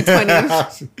together, we'll be twinning.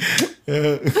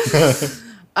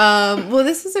 Well,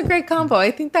 this is a great combo. I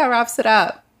think that wraps it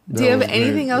up. Do you have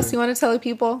anything else you want to tell the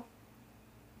people?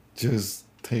 Just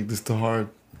take this to heart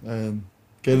and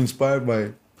get inspired by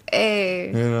it.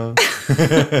 Hey.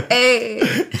 Hey.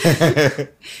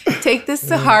 Take this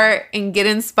to heart and get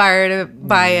inspired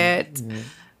by it.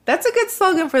 That's a good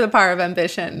slogan for the power of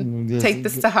ambition. Yes, Take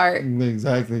this to heart.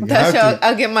 Exactly. That's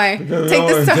I'll get my take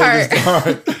this to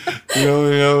heart. You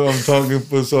know, I'm talking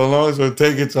for so long, so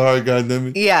take it to heart,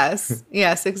 goddammit.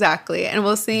 Yes, exactly. And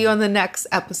we'll see you on the next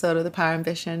episode of the Power of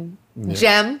Ambition. Yeah.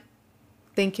 Jem,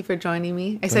 thank you for joining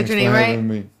me. I said your name right?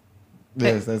 Me.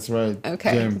 Yes, that's right.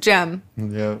 Okay, Jem.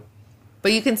 Yeah.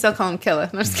 But you can still call him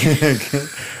Killer. No, just kidding.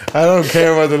 I don't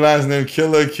care about the last name.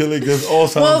 Killer, because all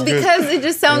sounds good. Well, because it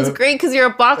just sounds great because you're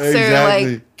a boxer.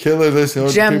 Exactly. Like, Killer, listen.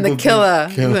 Jem the Killer.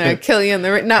 I'm going to kill you in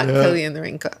the ring. Not kill you in the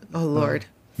ring. Oh, Lord.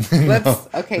 Let's,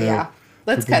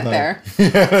 Let's cut there.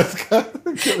 Yeah,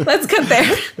 let's cut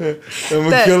there.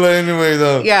 I'm a killer anyway,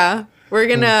 though. Yeah. We're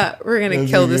gonna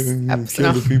kill this episode.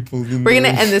 Kill the people We're gonna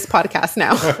end this podcast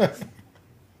now.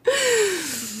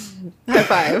 High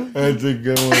five. That's a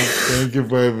good one. Thank you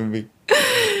for having me.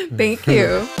 Thank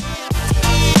you.